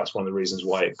I think that's one of the reasons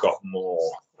why it got more,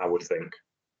 I would think.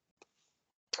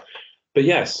 But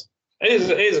yes,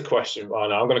 it is a question. Oh,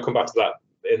 no, I'm going to come back to that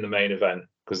in the main event,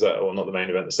 because not the main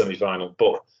event, the semi-final.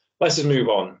 But let's just move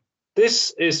on.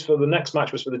 This is for the next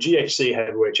match was for the GHC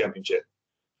Heavyweight Championship.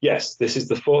 Yes, this is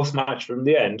the fourth match from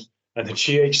the end, and the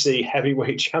GHC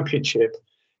Heavyweight Championship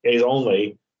is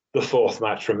only the fourth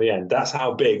match from the end. That's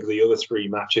how big the other three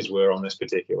matches were on this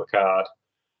particular card.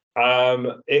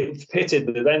 It pitted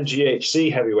the then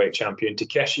GHC Heavyweight Champion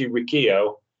Takeshi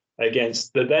Rikio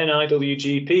against the then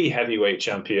IWGP Heavyweight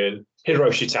Champion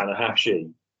Hiroshi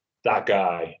Tanahashi. That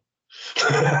guy.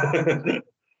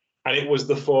 And it was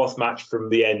the fourth match from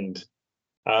the end.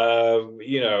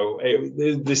 You know,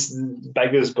 this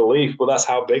beggars belief, but that's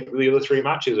how big the other three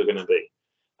matches are going to be,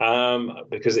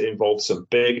 because it involved some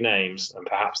big names and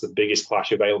perhaps the biggest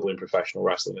clash available in professional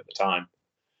wrestling at the time.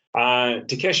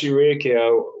 Takeshi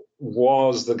Rikio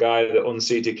was the guy that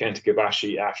unseated Kenta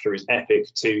Kobashi after his epic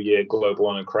 2-year Global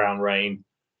Honor Crown reign.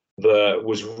 That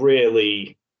was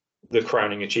really the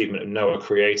crowning achievement of Noah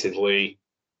creatively.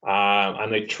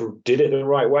 And they did it the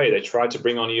right way. They tried to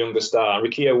bring on a younger star.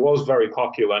 Rikio was very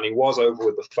popular and he was over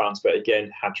with the fans, but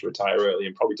again, had to retire early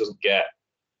and probably doesn't get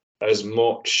as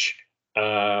much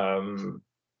props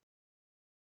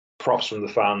from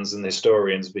the fans and the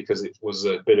historians, because it was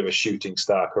a bit of a shooting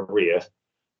star career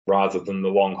rather than the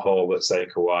long haul that, say,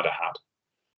 Kawada had.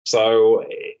 So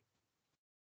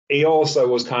he also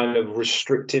was kind of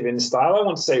restrictive in style. I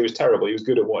want to say he was terrible. He was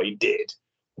good at what he did,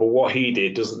 but what he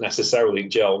did doesn't necessarily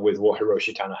gel with what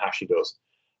Hiroshi Tanahashi does.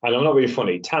 And I'm not being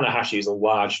funny. Tanahashi is a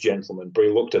large gentleman, but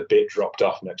he looked a bit dropped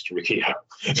off next to Riki-Yo.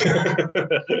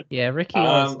 Yeah,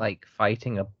 Riki-Yo is like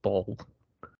fighting a bull.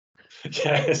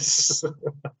 Yes.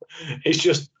 He's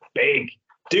just big.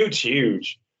 Dude's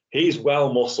huge. He's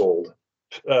well muscled,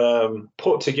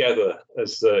 put together,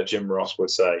 as Jim Ross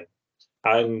would say.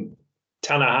 And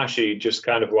Tanahashi just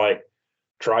kind of like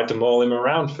tried to maul him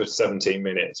around for 17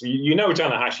 minutes. You know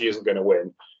Tanahashi isn't going to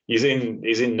win. He's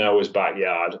in Noah's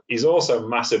backyard. He's also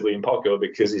massively unpopular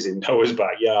because he's in Noah's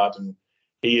backyard and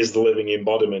he is the living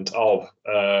embodiment of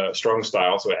strong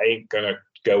style, so it ain't going to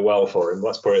go well for him.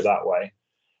 Let's put it that way.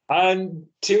 And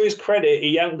to his credit,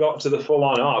 he hadn't got to the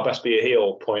full-on, best be a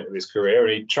heel point of his career,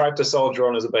 and he tried to soldier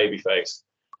on as a babyface.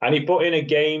 And he put in a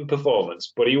game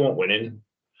performance, but he wasn't winning.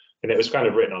 And it was kind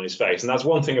of written on his face. And that's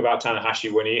one thing about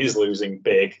Tanahashi: when he is losing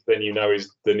big, then you know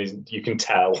you can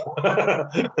tell,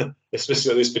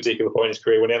 especially at this particular point in his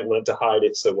career when he hadn't learned to hide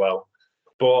it so well.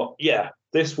 But yeah,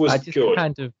 this was good. I just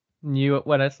kind of knew it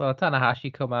when I saw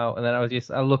Tanahashi come out, and then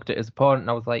I looked at his opponent and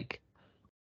I was like,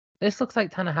 this looks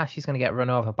like Tanahashi's going to get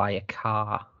run over by a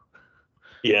car.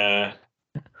 Yeah.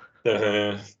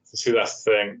 See, that's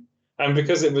the thing. And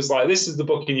because it was like, this is the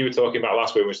booking you were talking about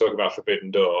last week when we were talking about Forbidden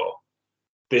Door.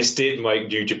 This did make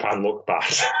New Japan look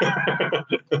bad.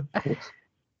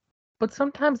 But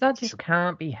sometimes that just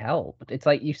can't be helped. It's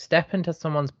like you step into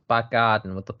someone's back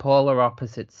garden with the polar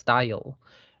opposite style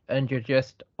and you're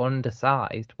just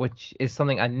undersized, which is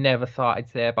something I never thought I'd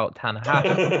say about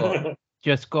Tanahashi. But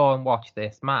just go and watch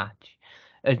this match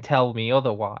and tell me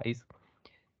otherwise.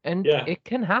 And it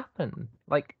can happen.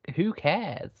 Like, who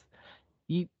cares?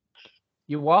 You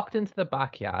walked into the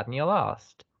backyard and you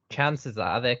lost. Chances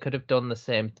are they could have done the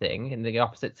same thing in the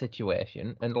opposite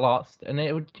situation and lost, and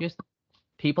it would just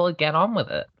people would get on with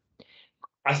it.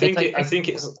 I think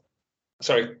it's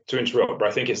sorry to interrupt, but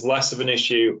I think it's less of an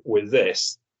issue with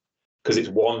this because it's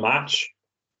one match.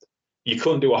 You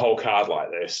couldn't do a whole card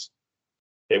like this.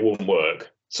 It wouldn't work.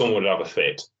 Someone would have a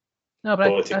fit. No, but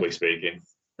politically speaking.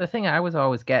 The thing I was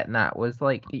always getting at was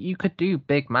like you could do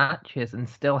big matches and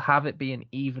still have it be an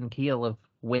even keel of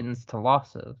wins to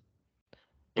losses.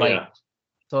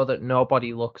 So that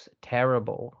nobody looks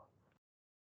terrible.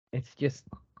 It's just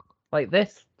like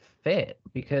this fit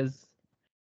because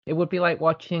it would be like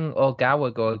watching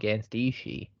Ogawa go against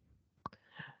Ishii.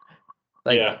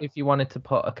 If you wanted to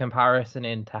put a comparison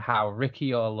into how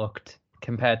Riki-Yo looked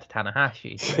compared to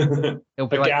Tanahashi, it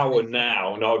would be like Ogawa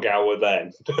now, not Ogawa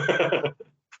then.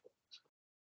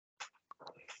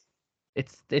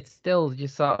 It's still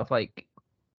just sort of like,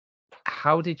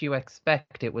 how did you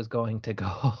expect it was going to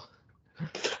go?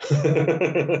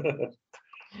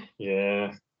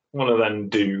 Yeah, one of them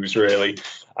do's really.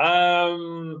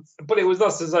 But it was,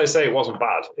 that's as I say, it wasn't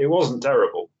bad. It wasn't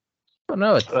terrible. But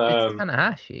no, it's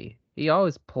Tanahashi. He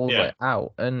always pulls it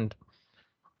out. And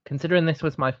considering this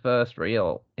was my first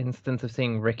real instance of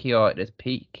seeing Riki-Yo at his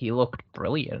peak, he looked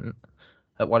brilliant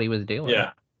at what he was doing.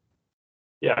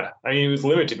 Yeah. I mean, he was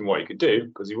limited in what he could do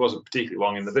because he wasn't particularly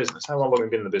long in the business. How long had he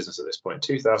been in the business at this point?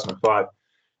 2005.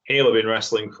 He'll have been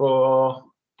wrestling for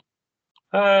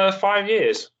 5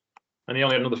 years. And he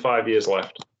only had another 5 years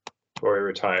left before he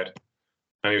retired.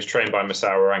 And he was trained by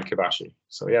Masaru Rankibashi.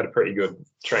 So he had a pretty good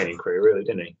training career, really,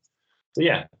 didn't he? So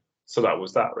yeah, so that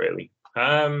was that, really.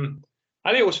 And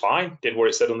it was fine. Did what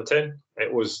it said on the tin.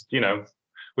 It was,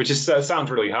 which is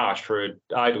sounds really harsh for an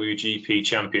IWGP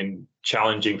champion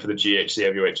challenging for the GHC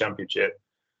Heavyweight Championship.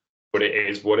 But it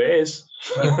is what it is.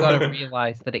 You've got to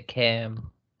realise that it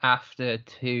came after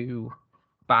 2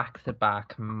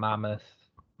 back-to-back mammoth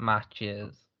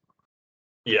matches.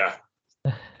 Yeah,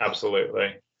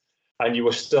 absolutely. And you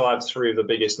will still have 3 of the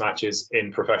biggest matches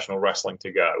in professional wrestling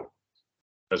to go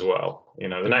as well. The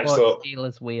next up,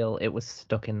 Steelers wheel, it was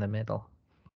stuck in the middle.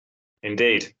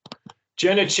 Indeed.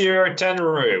 Genichiro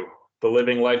Tenryu, the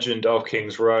living legend of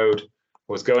Kings Road,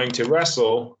 was going to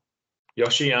wrestle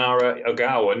Yoshinari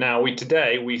Ogawa. Now,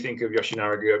 today we think of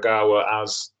Yoshinari Ogawa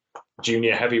as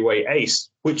junior heavyweight ace,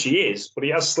 which he is, but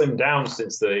he has slimmed down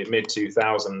since the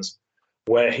mid-2000s,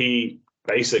 where he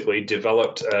basically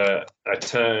developed a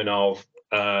turn of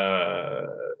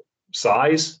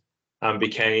size and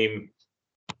became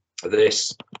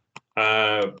this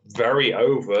very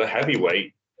over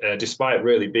heavyweight, despite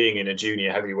really being in a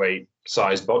junior heavyweight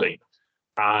sized body.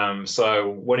 So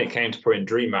when it came to putting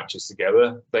dream matches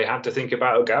together, they had to think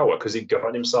about Ogawa because he'd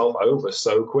gotten himself over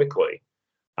so quickly.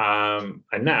 And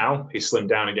now he's slimmed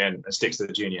down again and sticks to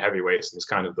the junior heavyweights and is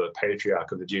kind of the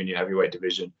patriarch of the junior heavyweight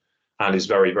division. and is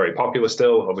very, very popular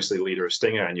still. Obviously, leader of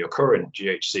Stinger and your current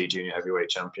GHC junior heavyweight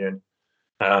champion,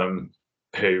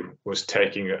 who was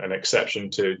taking an exception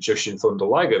to Jushin Thunder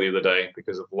Liger the other day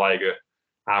because of Liger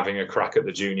having a crack at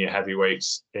the junior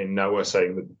heavyweights in Noah,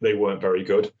 saying that they weren't very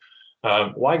good.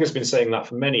 Liger's been saying that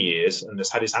for many years and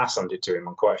has had his ass handed to him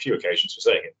on quite a few occasions for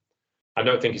saying it. I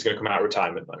don't think he's going to come out of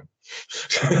retirement, though.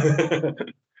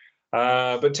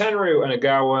 But Tenryu and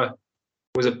Ogawa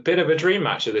was a bit of a dream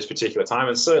match at this particular time,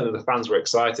 and certainly the fans were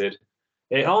excited.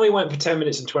 It only went for 10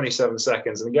 minutes and 27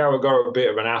 seconds, and Ogawa got a bit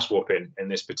of an ass whooping in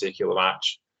this particular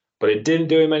match. But it didn't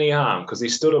do him any harm because he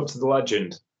stood up to the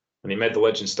legend and he made the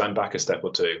legend stand back a step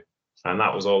or two. And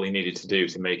that was all he needed to do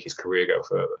to make his career go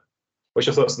further. What's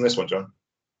your thoughts on this one, John?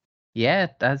 Yeah,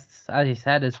 as you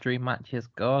said, as dream matches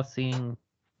go, seeing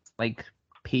like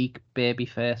peak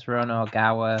babyface run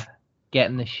Ogawa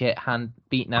getting the shit hand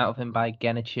beaten out of him by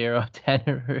Genichiro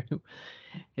Tenryu,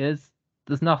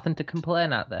 there's nothing to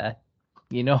complain at there.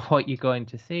 You know what you're going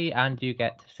to see, and you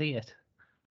get to see it.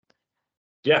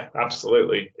 Yeah,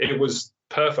 absolutely. It was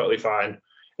perfectly fine.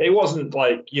 It wasn't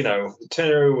like,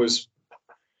 Tenryu was,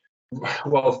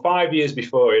 5 years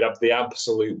before, he'd have the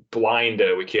absolute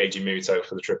blinder with Keiji Muto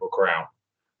for the Triple Crown.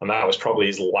 And that was probably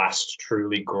his last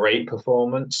truly great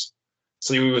performance.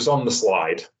 So he was on the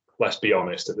slide, let's be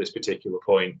honest, at this particular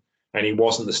point. And he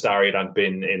wasn't the star he had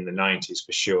been in the 90s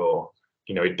for sure.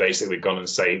 He'd basically gone and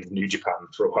saved New Japan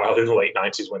for a while in the late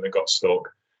 90s when they got stuck.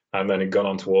 And then he'd gone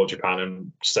on to All Japan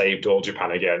and saved All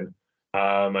Japan again.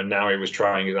 And now he was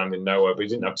trying his hand in Noah, but he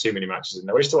didn't have too many matches in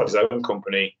Noah. He still had his own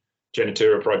company.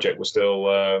 Genitura Project was still,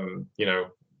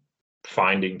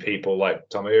 finding people like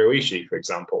Tomohiro Ishii, for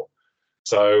example.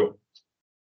 So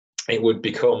he'd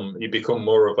become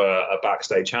more of a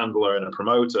backstage handler and a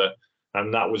promoter.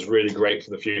 And that was really great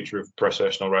for the future of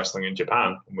professional wrestling in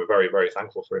Japan. And we're very, very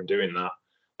thankful for him doing that.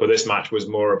 But this match was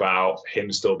more about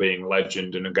him still being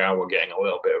legend and Ogawa getting a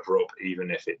little bit of rub,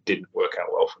 even if it didn't work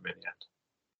out well for him in the end.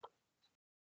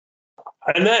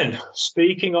 And then,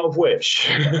 speaking of which,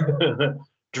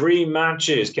 dream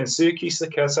matches. Kenta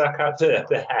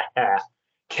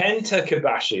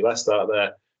Kobashi, let's start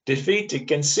there, defeated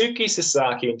Kensuke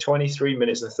Sasaki in 23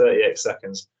 minutes and 38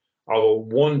 seconds of a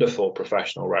wonderful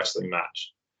professional wrestling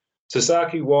match.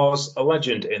 Sasaki was a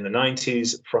legend in the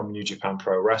 90s from New Japan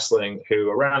Pro Wrestling, who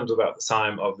around about the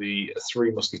time of the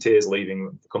Three Musketeers leaving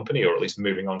the company, or at least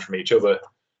moving on from each other,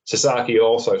 Sasaki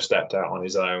also stepped out on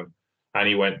his own. And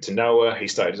he went to Noah. He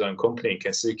started his own company,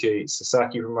 Kensuke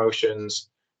Sasaki Promotions.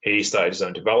 He started his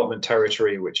own development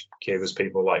territory, which gave us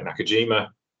people like Nakajima.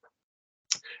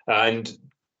 And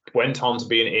went on to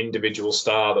be an individual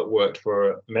star that worked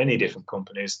for many different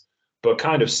companies, but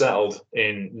kind of settled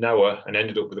in Noah and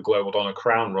ended up with a Global Honor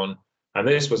Crown run. And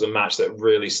this was a match that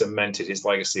really cemented his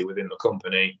legacy within the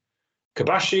company.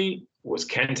 Kobashi was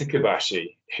Kenta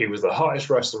Kobashi. He was the hottest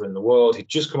wrestler in the world. He'd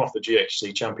just come off the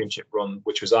GHC championship run,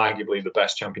 which was arguably the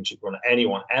best championship run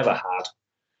anyone ever had.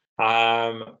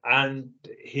 And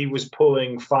he was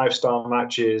pulling 5-star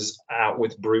matches out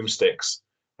with broomsticks.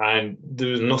 And there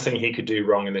was nothing he could do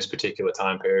wrong in this particular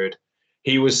time period.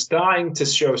 He was starting to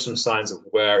show some signs of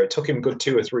wear. It took him a good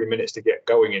 2 or 3 minutes to get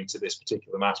going into this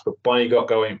particular match, but when he got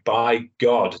going, by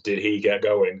God, did he get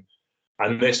going.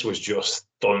 And this was just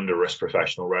thunderous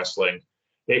professional wrestling.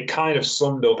 It kind of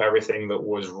summed up everything that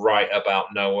was right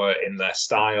about Noah in their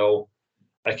style.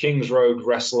 A Kings Road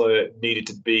wrestler needed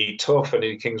to be tough, and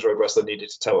a Kings Road wrestler needed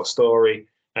to tell a story.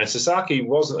 And Sasaki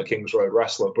wasn't a Kings Road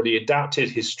wrestler, but he adapted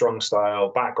his strong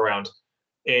style background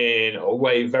in a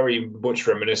way very much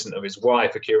reminiscent of his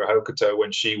wife, Akira Hokuto,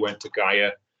 when she went to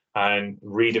Gaia and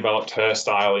redeveloped her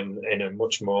style in a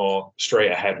much more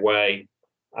straight ahead way.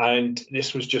 And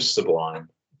this was just sublime,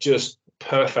 just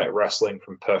perfect wrestling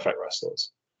from perfect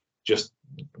wrestlers. Just,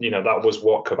 that was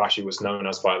what Kobashi was known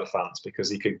as by the fans, because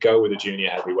he could go with a junior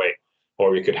heavyweight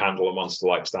or he could handle a monster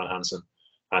like Stan Hansen,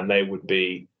 and they would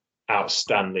be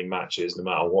outstanding matches no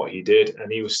matter what he did.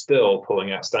 And he was still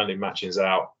pulling outstanding matches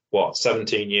out,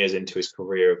 17 years into his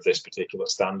career of this particular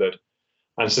standard.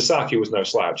 And Sasaki was no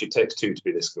slouch. It takes two to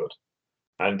be this good.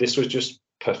 And this was just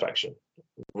perfection.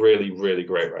 Really, really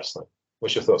great wrestling.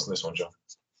 What's your thoughts on this one, John?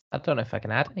 I don't know if I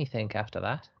can add anything after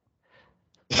that.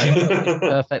 It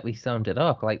perfectly summed it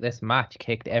up. Like, this match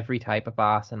kicked every type of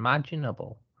ass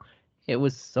imaginable. It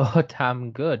was so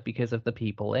damn good because of the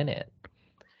people in it.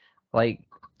 Like,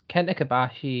 Kenta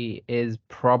Kobashi is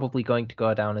probably going to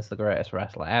go down as the greatest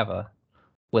wrestler ever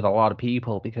with a lot of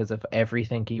people because of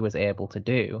everything he was able to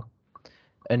do.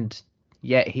 And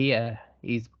yet here,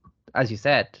 he's, as you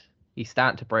said, he's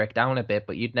starting to break down a bit,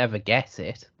 but you'd never guess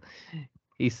it.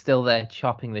 He's still there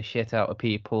chopping the shit out of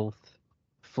people,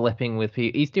 flipping with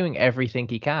people. He's doing everything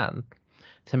he can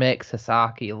to make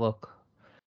Sasaki look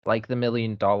like the $1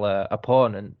 million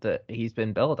opponent that he's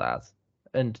been billed as.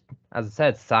 And as I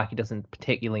said, Sasaki doesn't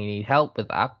particularly need help with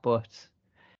that, but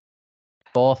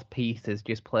both pieces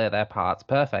just play their parts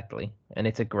perfectly, and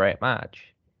it's a great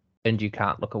match, and you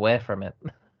can't look away from it.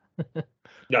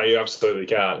 No, you absolutely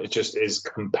can't. It just is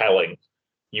compelling.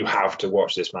 You have to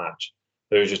watch this match.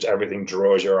 There's just everything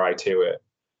draws your eye to it.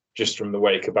 Just from the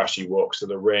way Kobashi walks to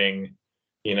the ring.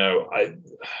 You know,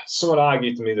 someone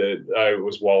argued to me that it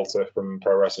was Walter from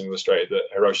Pro Wrestling Illustrated that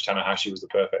Hiroshi Tanahashi was the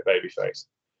perfect babyface.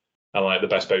 And like the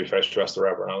best babyface wrestler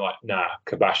ever. And I'm like, nah,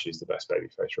 Kobashi's the best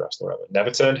babyface wrestler ever.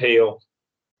 Never turned heel.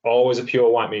 Always a pure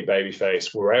white meat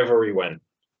babyface wherever he went.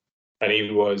 And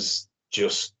he was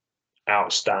just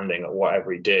outstanding at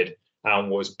whatever he did and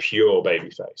was pure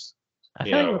babyface. I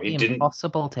thought it would be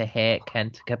impossible to hate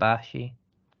Kenta Kobashi.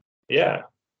 Yeah.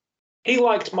 He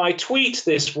liked my tweet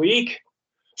this week.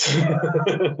 Dude,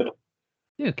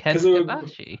 Kenta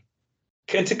Kobashi.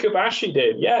 Kenta Kobashi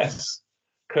did, yes.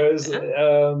 Because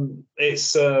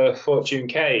it's Fortune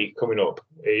K coming up.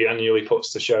 He annually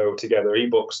puts the show together. He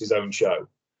books his own show.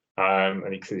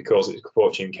 And he calls it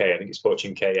Fortune K. I think it's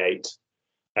Fortune K8.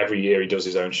 Every year he does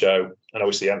his own show. And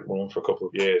obviously he hadn't won for a couple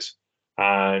of years.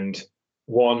 And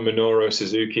one Minoru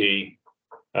Suzuki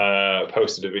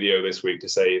posted a video this week to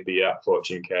say he'd be at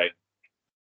Fortune K.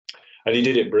 And he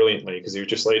did it brilliantly because he was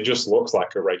just like, it just looks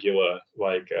like a regular,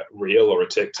 like a reel or a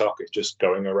TikTok. It's just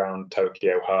going around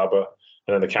Tokyo Harbor.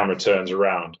 And then the camera turns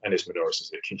around and it's Minoru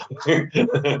Suzuki.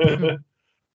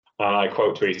 And I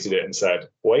quote tweeted it and said,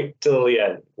 wait till the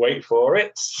end, wait for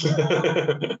it.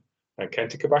 And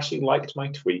Kenta Kobashi liked my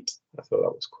tweet. I thought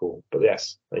that was cool. But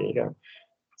yes, there you go.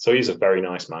 So he's a very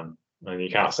nice man. And you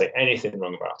can't say anything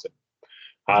wrong about him.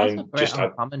 He's also great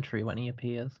on commentary when he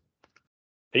appears.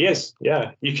 He is,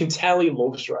 yeah. You can tell he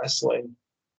loves wrestling.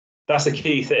 That's the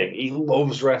key thing. He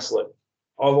loves wrestling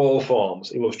of all forms.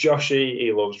 He loves Joshi.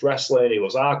 He loves wrestling. He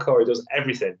loves hardcore. He does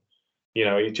everything. You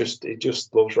know, he just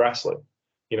loves wrestling.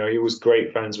 You know, he was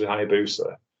great friends with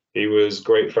Hayabusa. He was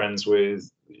great friends with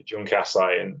Jun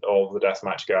Kasai and all the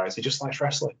deathmatch guys. He just likes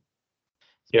wrestling.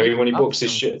 You know, when he books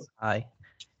his shit. Did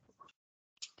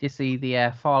you see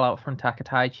the fallout from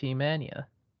Takataichi Mania?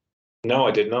 No,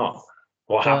 I did not.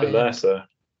 What happened there, sir?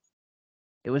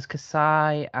 It was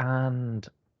Kasai and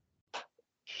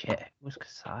shit. It was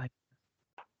Kasai.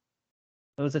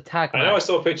 It was a tag match. I know I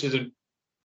saw pictures of.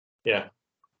 Yeah.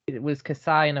 It was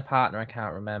Kasai and a partner I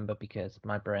can't remember because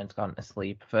my brain's gone to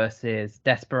sleep. Versus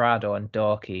Desperado and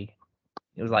Doki.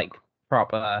 It was like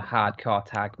proper hardcore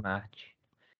tag match.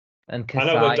 And Kasai,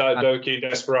 I know that Doki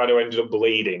Desperado ended up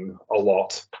bleeding a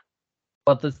lot.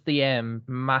 But there's the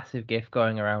massive gif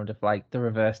going around of like the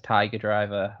reverse Tiger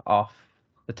Driver off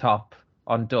the top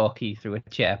on Doki through a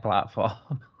chair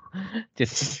platform.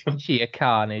 Just sheer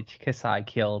carnage. Kasai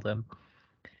killed him.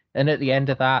 And at the end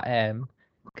of that,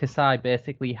 Kasai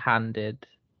basically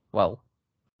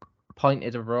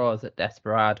pointed a rose at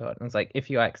Desperado and was like, if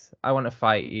you I want to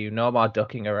fight you, no more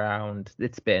ducking around.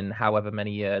 It's been however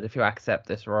many years. If you accept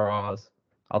this rose,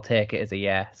 I'll take it as a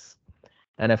yes.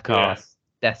 And of course,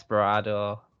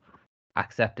 Desperado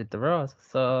accepted the rose.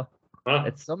 So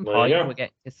at some point, we'll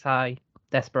get Kasai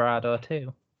Desperado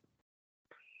too.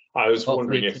 I was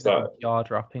wondering if that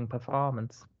jaw-dropping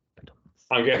performance.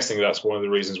 I'm guessing that's one of the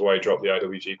reasons why he dropped the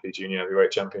IWGP Junior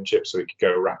Heavyweight Championship, so he could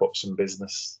go wrap up some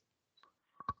business.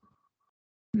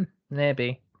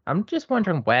 Maybe. I'm just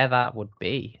wondering where that would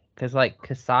be, because like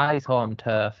Kasai's home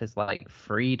turf is like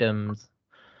Freedom's.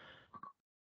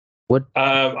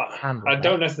 I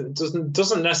don't know. It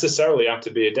doesn't necessarily have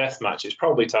to be a death match. It's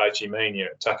probably Takataichi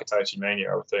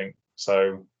Mania, I would think.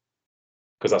 So,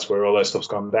 because that's where all that stuff's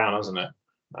gone down, hasn't it?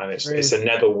 And it's a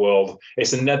netherworld.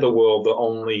 It's a netherworld that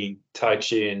only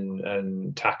Taichi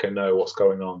and Taka know what's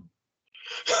going on.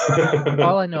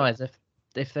 All I know is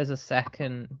if there's a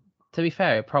second. To be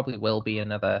fair, it probably will be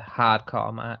another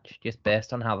hardcore match, just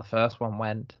based on how the first one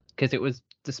went. Because it was,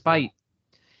 despite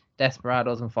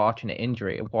Desperado's unfortunate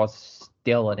injury, it was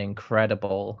still an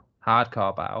incredible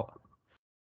hardcore bout.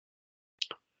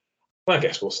 Well, I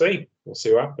guess we'll see. We'll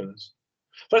see what happens.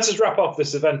 Let's just wrap off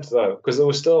this event, though, because there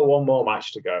was still one more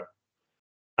match to go.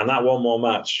 And that one more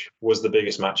match was the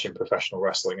biggest match in professional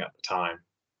wrestling at the time.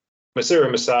 Masahiro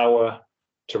Misawa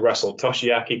to wrestle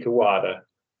Toshiaki Kawada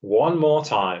one more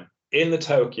time in the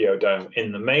Tokyo Dome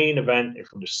in the main event in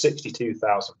front of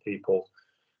 62,000 people.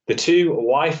 The two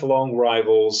lifelong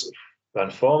rivals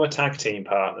and former tag team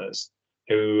partners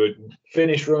who had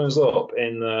finished runners-up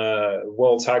in the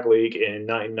World Tag League in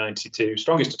 1992,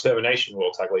 Strongest Determination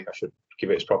World Tag League, I should give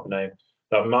it its proper name.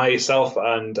 That myself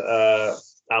and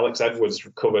Alex Edwards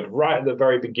covered right at the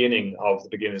very beginning of the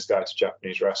Beginner's Guide to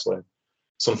Japanese Wrestling.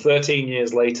 Some 13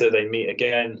 years later, they meet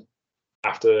again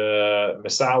after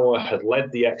Misawa had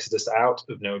led the exodus out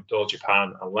of All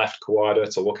Japan and left Kawada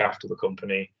to look after the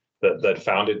company that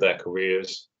founded their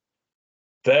careers.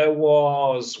 There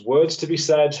was words to be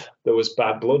said, there was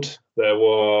bad blood, there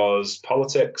was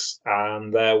politics,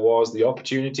 and there was the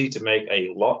opportunity to make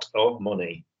a lot of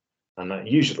money. And that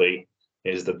usually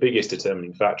is the biggest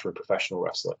determining factor in professional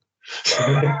wrestling,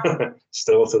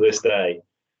 still to this day.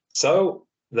 So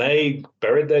they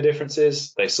buried their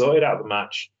differences, they sorted out the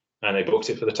match, and they booked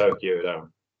it for the Tokyo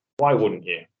Dome. Why wouldn't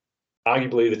you?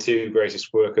 Arguably the two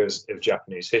greatest workers of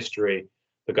Japanese history,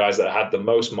 the guys that had the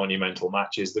most monumental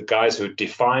matches, the guys who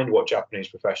defined what Japanese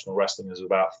professional wrestling is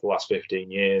about for the last 15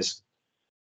 years.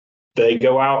 They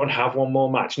go out and have one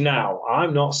more match. Now,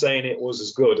 I'm not saying it was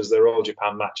as good as their All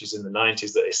Japan matches in the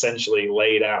 90s that essentially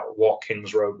laid out what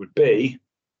King's Road would be.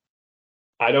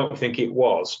 I don't think it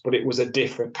was, but it was a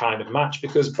different kind of match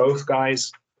because both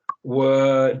guys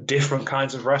were different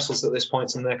kinds of wrestlers at this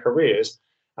point in their careers.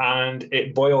 And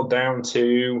it boiled down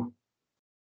to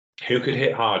who could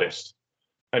hit hardest.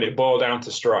 And it boiled down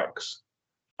to strikes.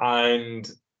 And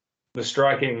the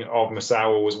striking of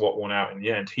Misawa was what won out in the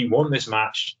end. He won this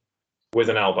match with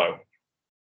an elbow.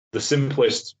 The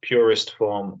simplest, purest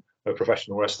form of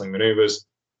professional wrestling maneuvers.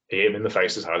 He hit him in the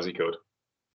face as hard as he could.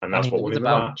 And that's what won him the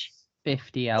match.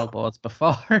 50 elbows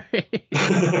before.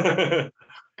 Because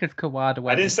Kawada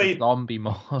went into zombie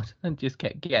mode and just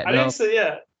kept getting I didn't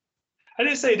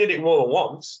say he did it more than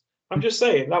once. I'm just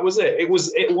saying that was it. It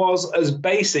was as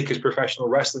basic as professional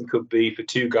wrestling could be for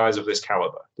two guys of this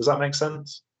caliber. Does that make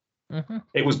sense? Mm-hmm.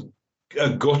 It was a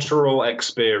guttural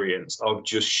experience of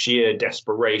just sheer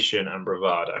desperation and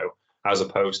bravado, as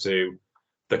opposed to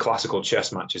the classical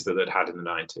chess matches that they'd had in the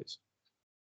 90s.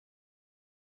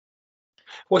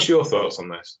 What's your thoughts on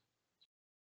this?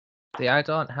 See, I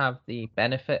don't have the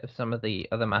benefit of some of the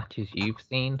other matches you've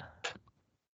seen.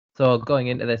 So going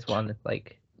into this one, it's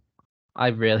like, I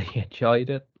really enjoyed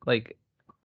it. Like,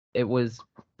 it was,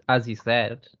 as you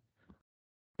said,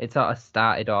 it sort of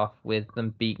started off with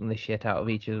them beating the shit out of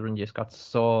each other and just got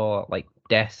so, like,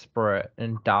 desperate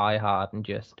and die hard and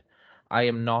just, I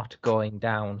am not going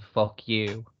down, fuck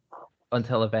you.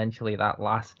 Until eventually that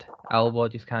last elbow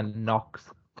just kind of knocks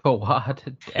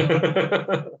Kawada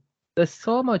down. There's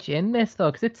so much in this,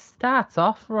 though, because it starts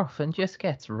off rough and just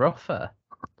gets rougher.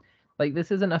 Like,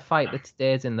 this isn't a fight that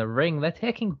stays in the ring. They're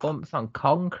taking bumps on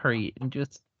concrete and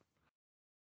just...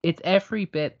 It's every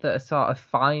bit that a sort of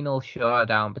final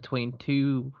showdown between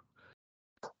two...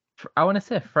 I want to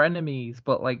say frenemies,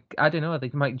 but, like, I don't know, they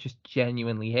might just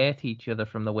genuinely hate each other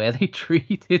from the way they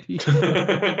treated each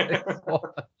other.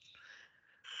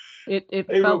 It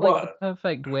felt like the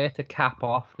perfect way to cap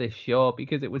off this show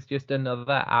because it was just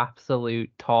another absolute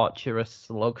torturous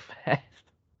slugfest.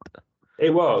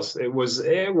 It was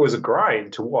a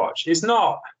grind to watch. It's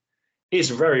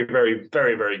very, very,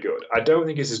 very, very good. I don't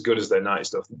think it's as good as their night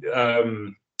stuff. I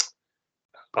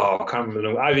can't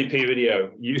remember. IVP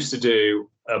Video used to do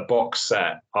a box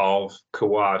set of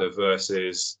Kawada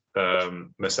versus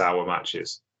Misawa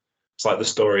matches. It's like the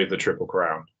story of the Triple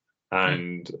Crown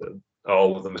and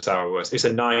all of the Misawa versus. It's a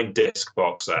 9-disc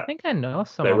box set. I think I know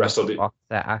some they of wrestled the box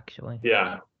set actually.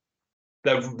 Yeah.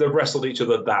 They've wrestled each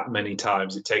other that many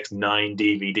times. It takes 9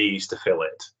 DVDs to fill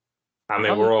it. And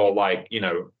they were all like,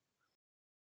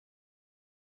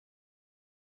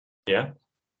 yeah.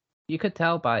 You could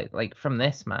tell by, like, from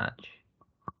this match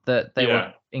that they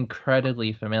were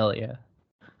incredibly familiar.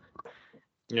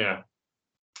 Yeah.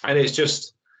 And it's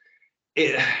just,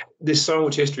 there's so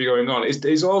much history going on.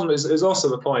 It's also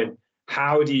the point,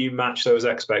 how do you match those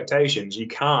expectations? You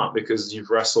can't, because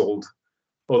you've wrestled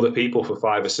other people for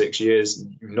 5 or 6 years.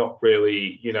 You've not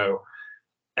really,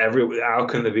 how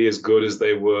can they be as good as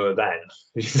they were then?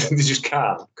 They just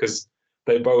can't, because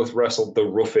they both wrestled the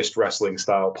roughest wrestling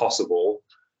style possible.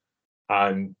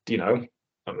 And,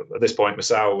 at this point,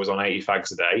 Misawa was on 80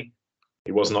 fags a day.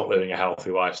 He was not living a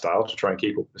healthy lifestyle to try and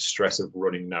keep up the stress of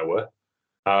running Noah.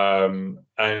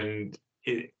 And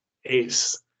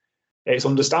it's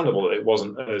understandable that it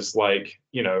wasn't as, like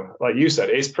you said,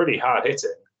 it's pretty hard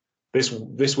hitting.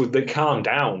 They calmed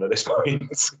down at this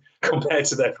point compared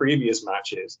to their previous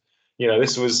matches.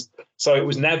 It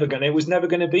was never going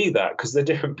to be that, because they're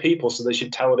different people, so they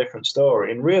should tell a different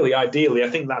story. And really, ideally, I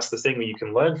think that's the thing that you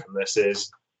can learn from this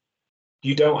is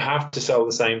you don't have to tell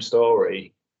the same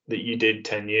story that you did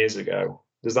 10 years ago.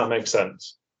 Does that make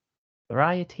sense?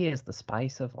 Variety is the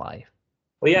spice of life.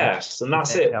 Well, yes, and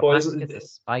that's it. Boys, it's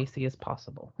as spicy as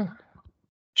possible.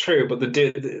 True,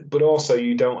 but also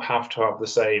you don't have to have the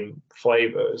same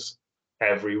flavors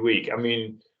every week. I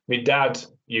mean, my dad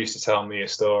used to tell me a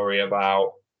story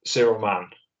about Cyril Mann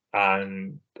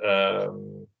and Burt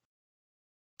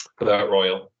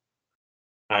Royal.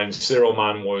 And Cyril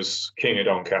Mann was king of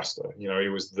Doncaster. You know, he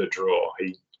was the draw.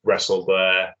 He wrestled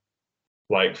there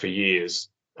like for years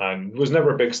and was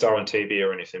never a big star on TV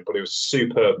or anything, but he was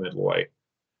superb middleweight.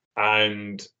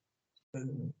 And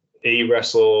he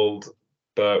wrestled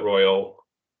Burt Royal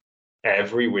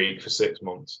every week for 6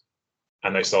 months.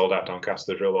 And they sold out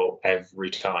Doncaster Drill every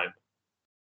time.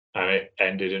 And it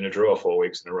ended in a draw 4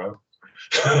 weeks in a row.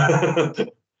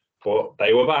 But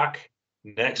they were back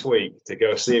next week to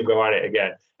go see him go at it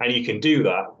again. And you can do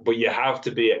that, but you have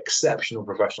to be exceptional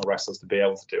professional wrestlers to be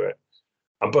able to do it.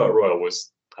 And Burt Royal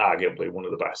was arguably one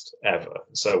of the best ever.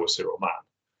 And so was Cyril Mann.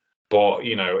 But,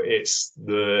 you know,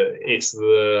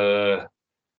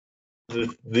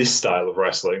 this style of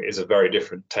wrestling is a very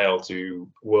different tale to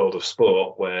World of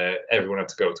Sport, where everyone had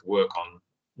to go to work on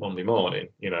Monday morning.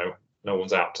 You know, no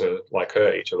one's out to like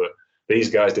hurt each other. These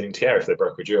guys didn't care if they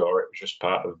broke a jaw; it was just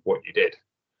part of what you did.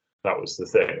 That was the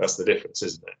thing. That's the difference,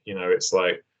 isn't it? You know, it's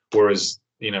like, whereas,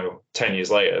 you know, 10 years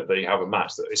later, they have a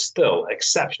match that is still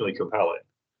exceptionally compelling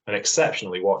and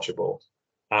exceptionally watchable.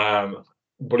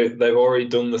 But they've already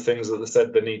done the things that they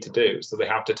said they need to do, so they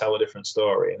have to tell a different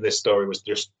story. And this story was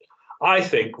just, I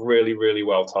think, really, really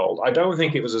well told. I don't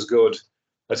think it was as good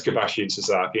as Kobashi and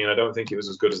Sasaki, and I don't think it was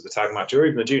as good as the tag match or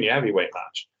even the junior heavyweight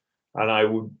match.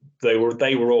 And they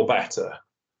were all better,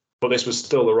 but this was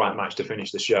still the right match to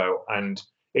finish the show. And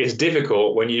it's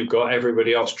difficult when you've got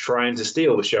everybody else trying to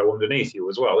steal the show underneath you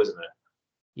as well, isn't it?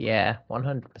 Yeah,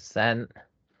 100%.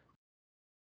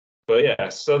 But yeah,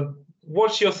 so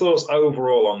what's your thoughts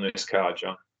overall on this card,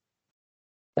 John?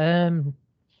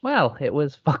 Well, it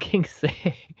was fucking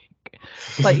sick.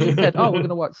 Like you said, oh, we're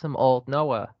gonna watch some old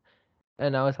Noah,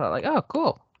 and I was like, oh,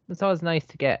 cool. It's always nice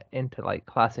to get into like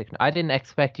classic. I didn't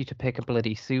expect you to pick a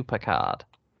bloody super card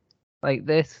like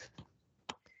this.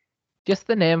 Just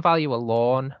the name value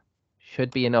alone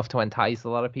should be enough to entice a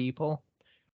lot of people.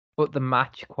 But the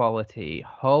match quality,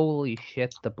 holy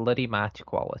shit, the bloody match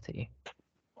quality.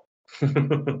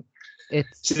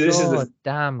 It's so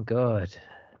damn good.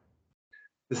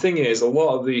 The thing is, a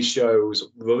lot of these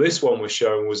shows, well, this one was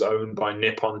shown, was owned by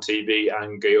Nippon TV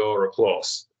and Gaora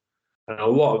Plus. And a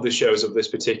lot of the shows of this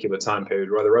particular time period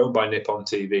were either owned by Nippon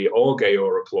TV or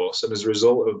Gaora Plus. And as a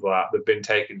result of that, they've been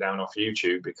taken down off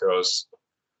YouTube because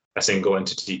a single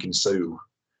entity can sue.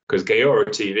 Because Gaora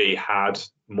TV had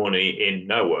money in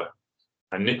Noah,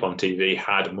 and Nippon TV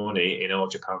had money in All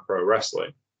Japan Pro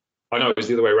Wrestling. Oh, no, it was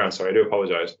the other way around. Sorry, I do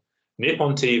apologize.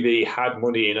 Nippon TV had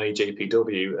money in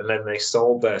AJPW, and then they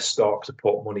sold their stock to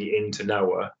put money into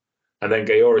Noah. And then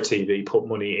Gaora TV put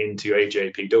money into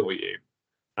AJPW.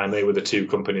 And they were the two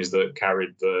companies that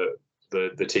carried the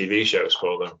TV shows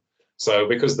for them. So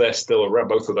because they're still around,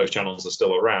 both of those channels are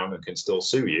still around and can still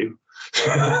sue you.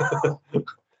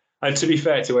 And to be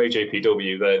fair to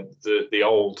AJPW, the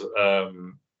old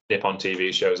Nippon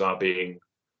TV shows are being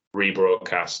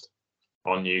rebroadcast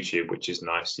on YouTube, which is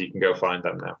nice. You can go find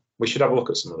them now. We should have a look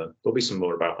at some of them. There'll be some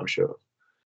more about, I'm sure.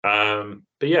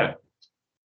 But yeah,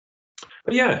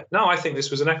 no, I think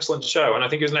this was an excellent show, and I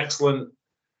think it was an excellent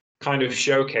kind of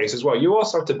showcase as well. You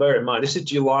also have to bear in mind, this is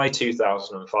July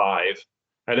 2005.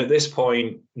 And at this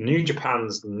point, New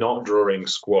Japan's not drawing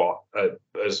squat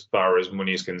as far as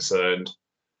money is concerned.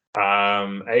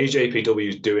 AJPW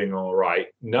is doing all right.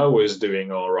 Noah's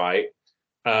doing all right.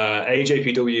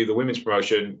 AJPW, the women's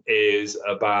promotion, is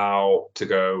about to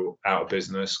go out of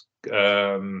business.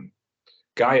 Gaia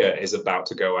is about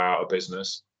to go out of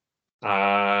business.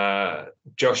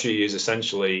 Joshi is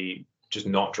essentially just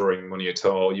not drawing money at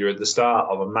all. You're at the start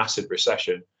of a massive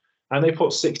recession, and they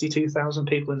put 62,000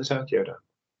 people in the Tokyo Dome.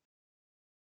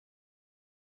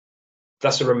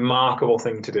 That's a remarkable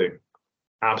thing to do.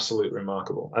 Absolutely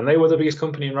remarkable. And they were the biggest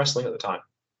company in wrestling at the time.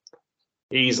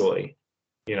 Easily.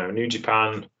 You know, New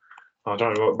Japan, I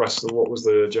don't know what was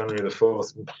the January the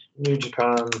 4th? New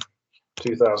Japan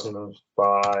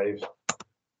 2005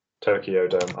 Tokyo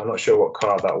Dome. I'm not sure what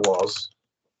card that was.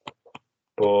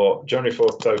 But January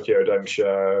 4th Tokyo Dome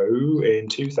show in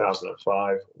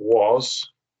 2005 was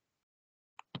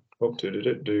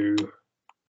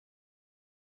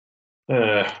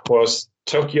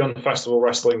Tokyo Festival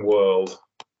Wrestling World,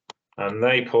 and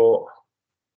they put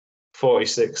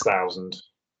 46,000,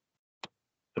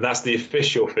 and that's the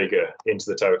official figure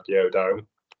into the Tokyo Dome.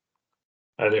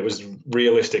 And it was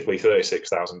realistically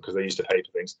 36,000 because they used to pay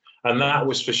for things. And that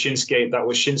was for Shinsuke. That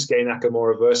was Shinsuke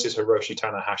Nakamura versus Hiroshi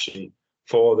Tanahashi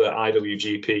for the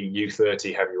IWGP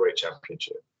U30 Heavyweight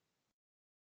Championship.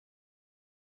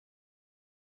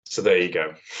 So there you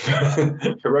go.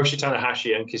 Hiroshi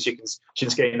Tanahashi and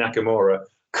Shinsuke Nakamura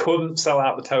couldn't sell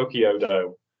out the Tokyo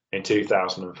Dome in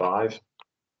 2005.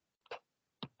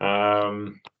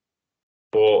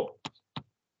 But,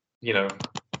 you know,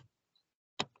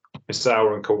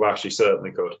 Misawa and Kobashi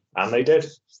certainly could. And they did.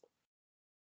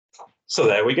 So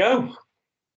there we go.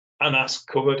 And that's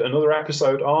covered another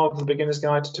episode of The Beginner's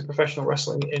Guide to Professional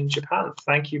Wrestling in Japan.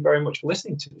 Thank you very much for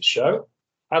listening to the show.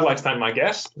 I'd like to thank my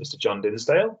guest, Mr. John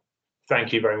Dinsdale.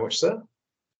 Thank you very much, sir.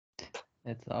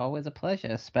 It's always a pleasure,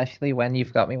 especially when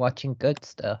you've got me watching good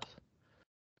stuff.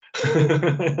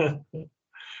 Where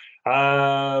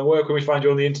can we find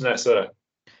you on the internet, sir?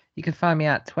 You can find me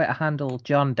at Twitter handle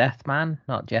John Deathman,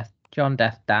 not just John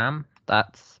Deathdam.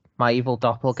 That's my evil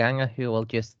doppelganger who will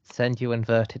just send you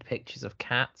inverted pictures of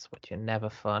cats, which are never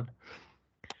fun.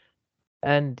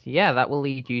 And yeah, that will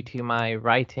lead you to my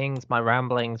writings, my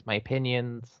ramblings, my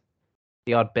opinions,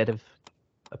 the odd bit of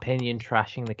opinion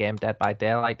trashing the game Dead by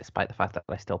Daylight, despite the fact that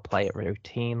I still play it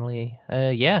routinely.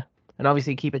 Yeah. And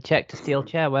obviously keep a check to Steel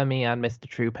Chair, where me and Mr.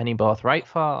 True Penny both write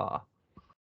for.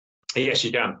 Yes,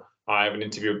 you can. I have an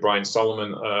interview with Brian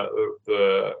Solomon,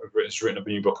 who's written a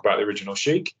new book about the original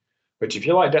Sheik, which if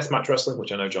you like deathmatch wrestling,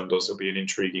 which I know John does, it'll be an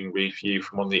intriguing review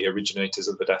from one of the originators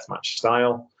of the deathmatch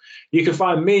style. You can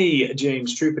find me,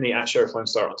 James Troopany, at Sheriff Lone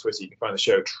Star on Twitter. You can find the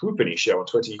show Troopany Show on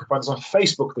Twitter. You can find us on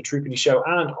Facebook, The Troopany Show,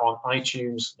 and on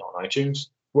iTunes. Not on iTunes.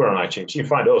 We're on iTunes. You can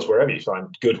find us wherever you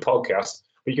find good podcasts.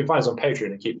 But you can find us on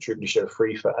Patreon and keep the Troopany Show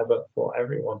free forever for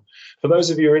everyone. For those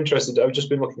of you who are interested, I've just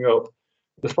been looking up.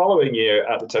 The following year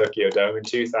at the Tokyo Dome in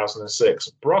 2006,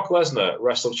 Brock Lesnar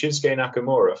wrestled Shinsuke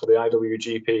Nakamura for the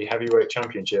IWGP Heavyweight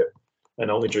Championship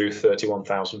and only drew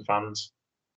 31,000 fans.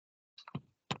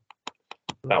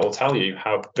 That will tell you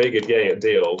how big a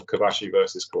deal Kobashi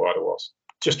versus Kawada was.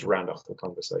 Just to round off the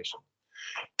conversation.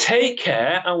 Take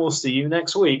care, and we'll see you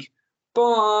next week.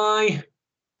 Bye.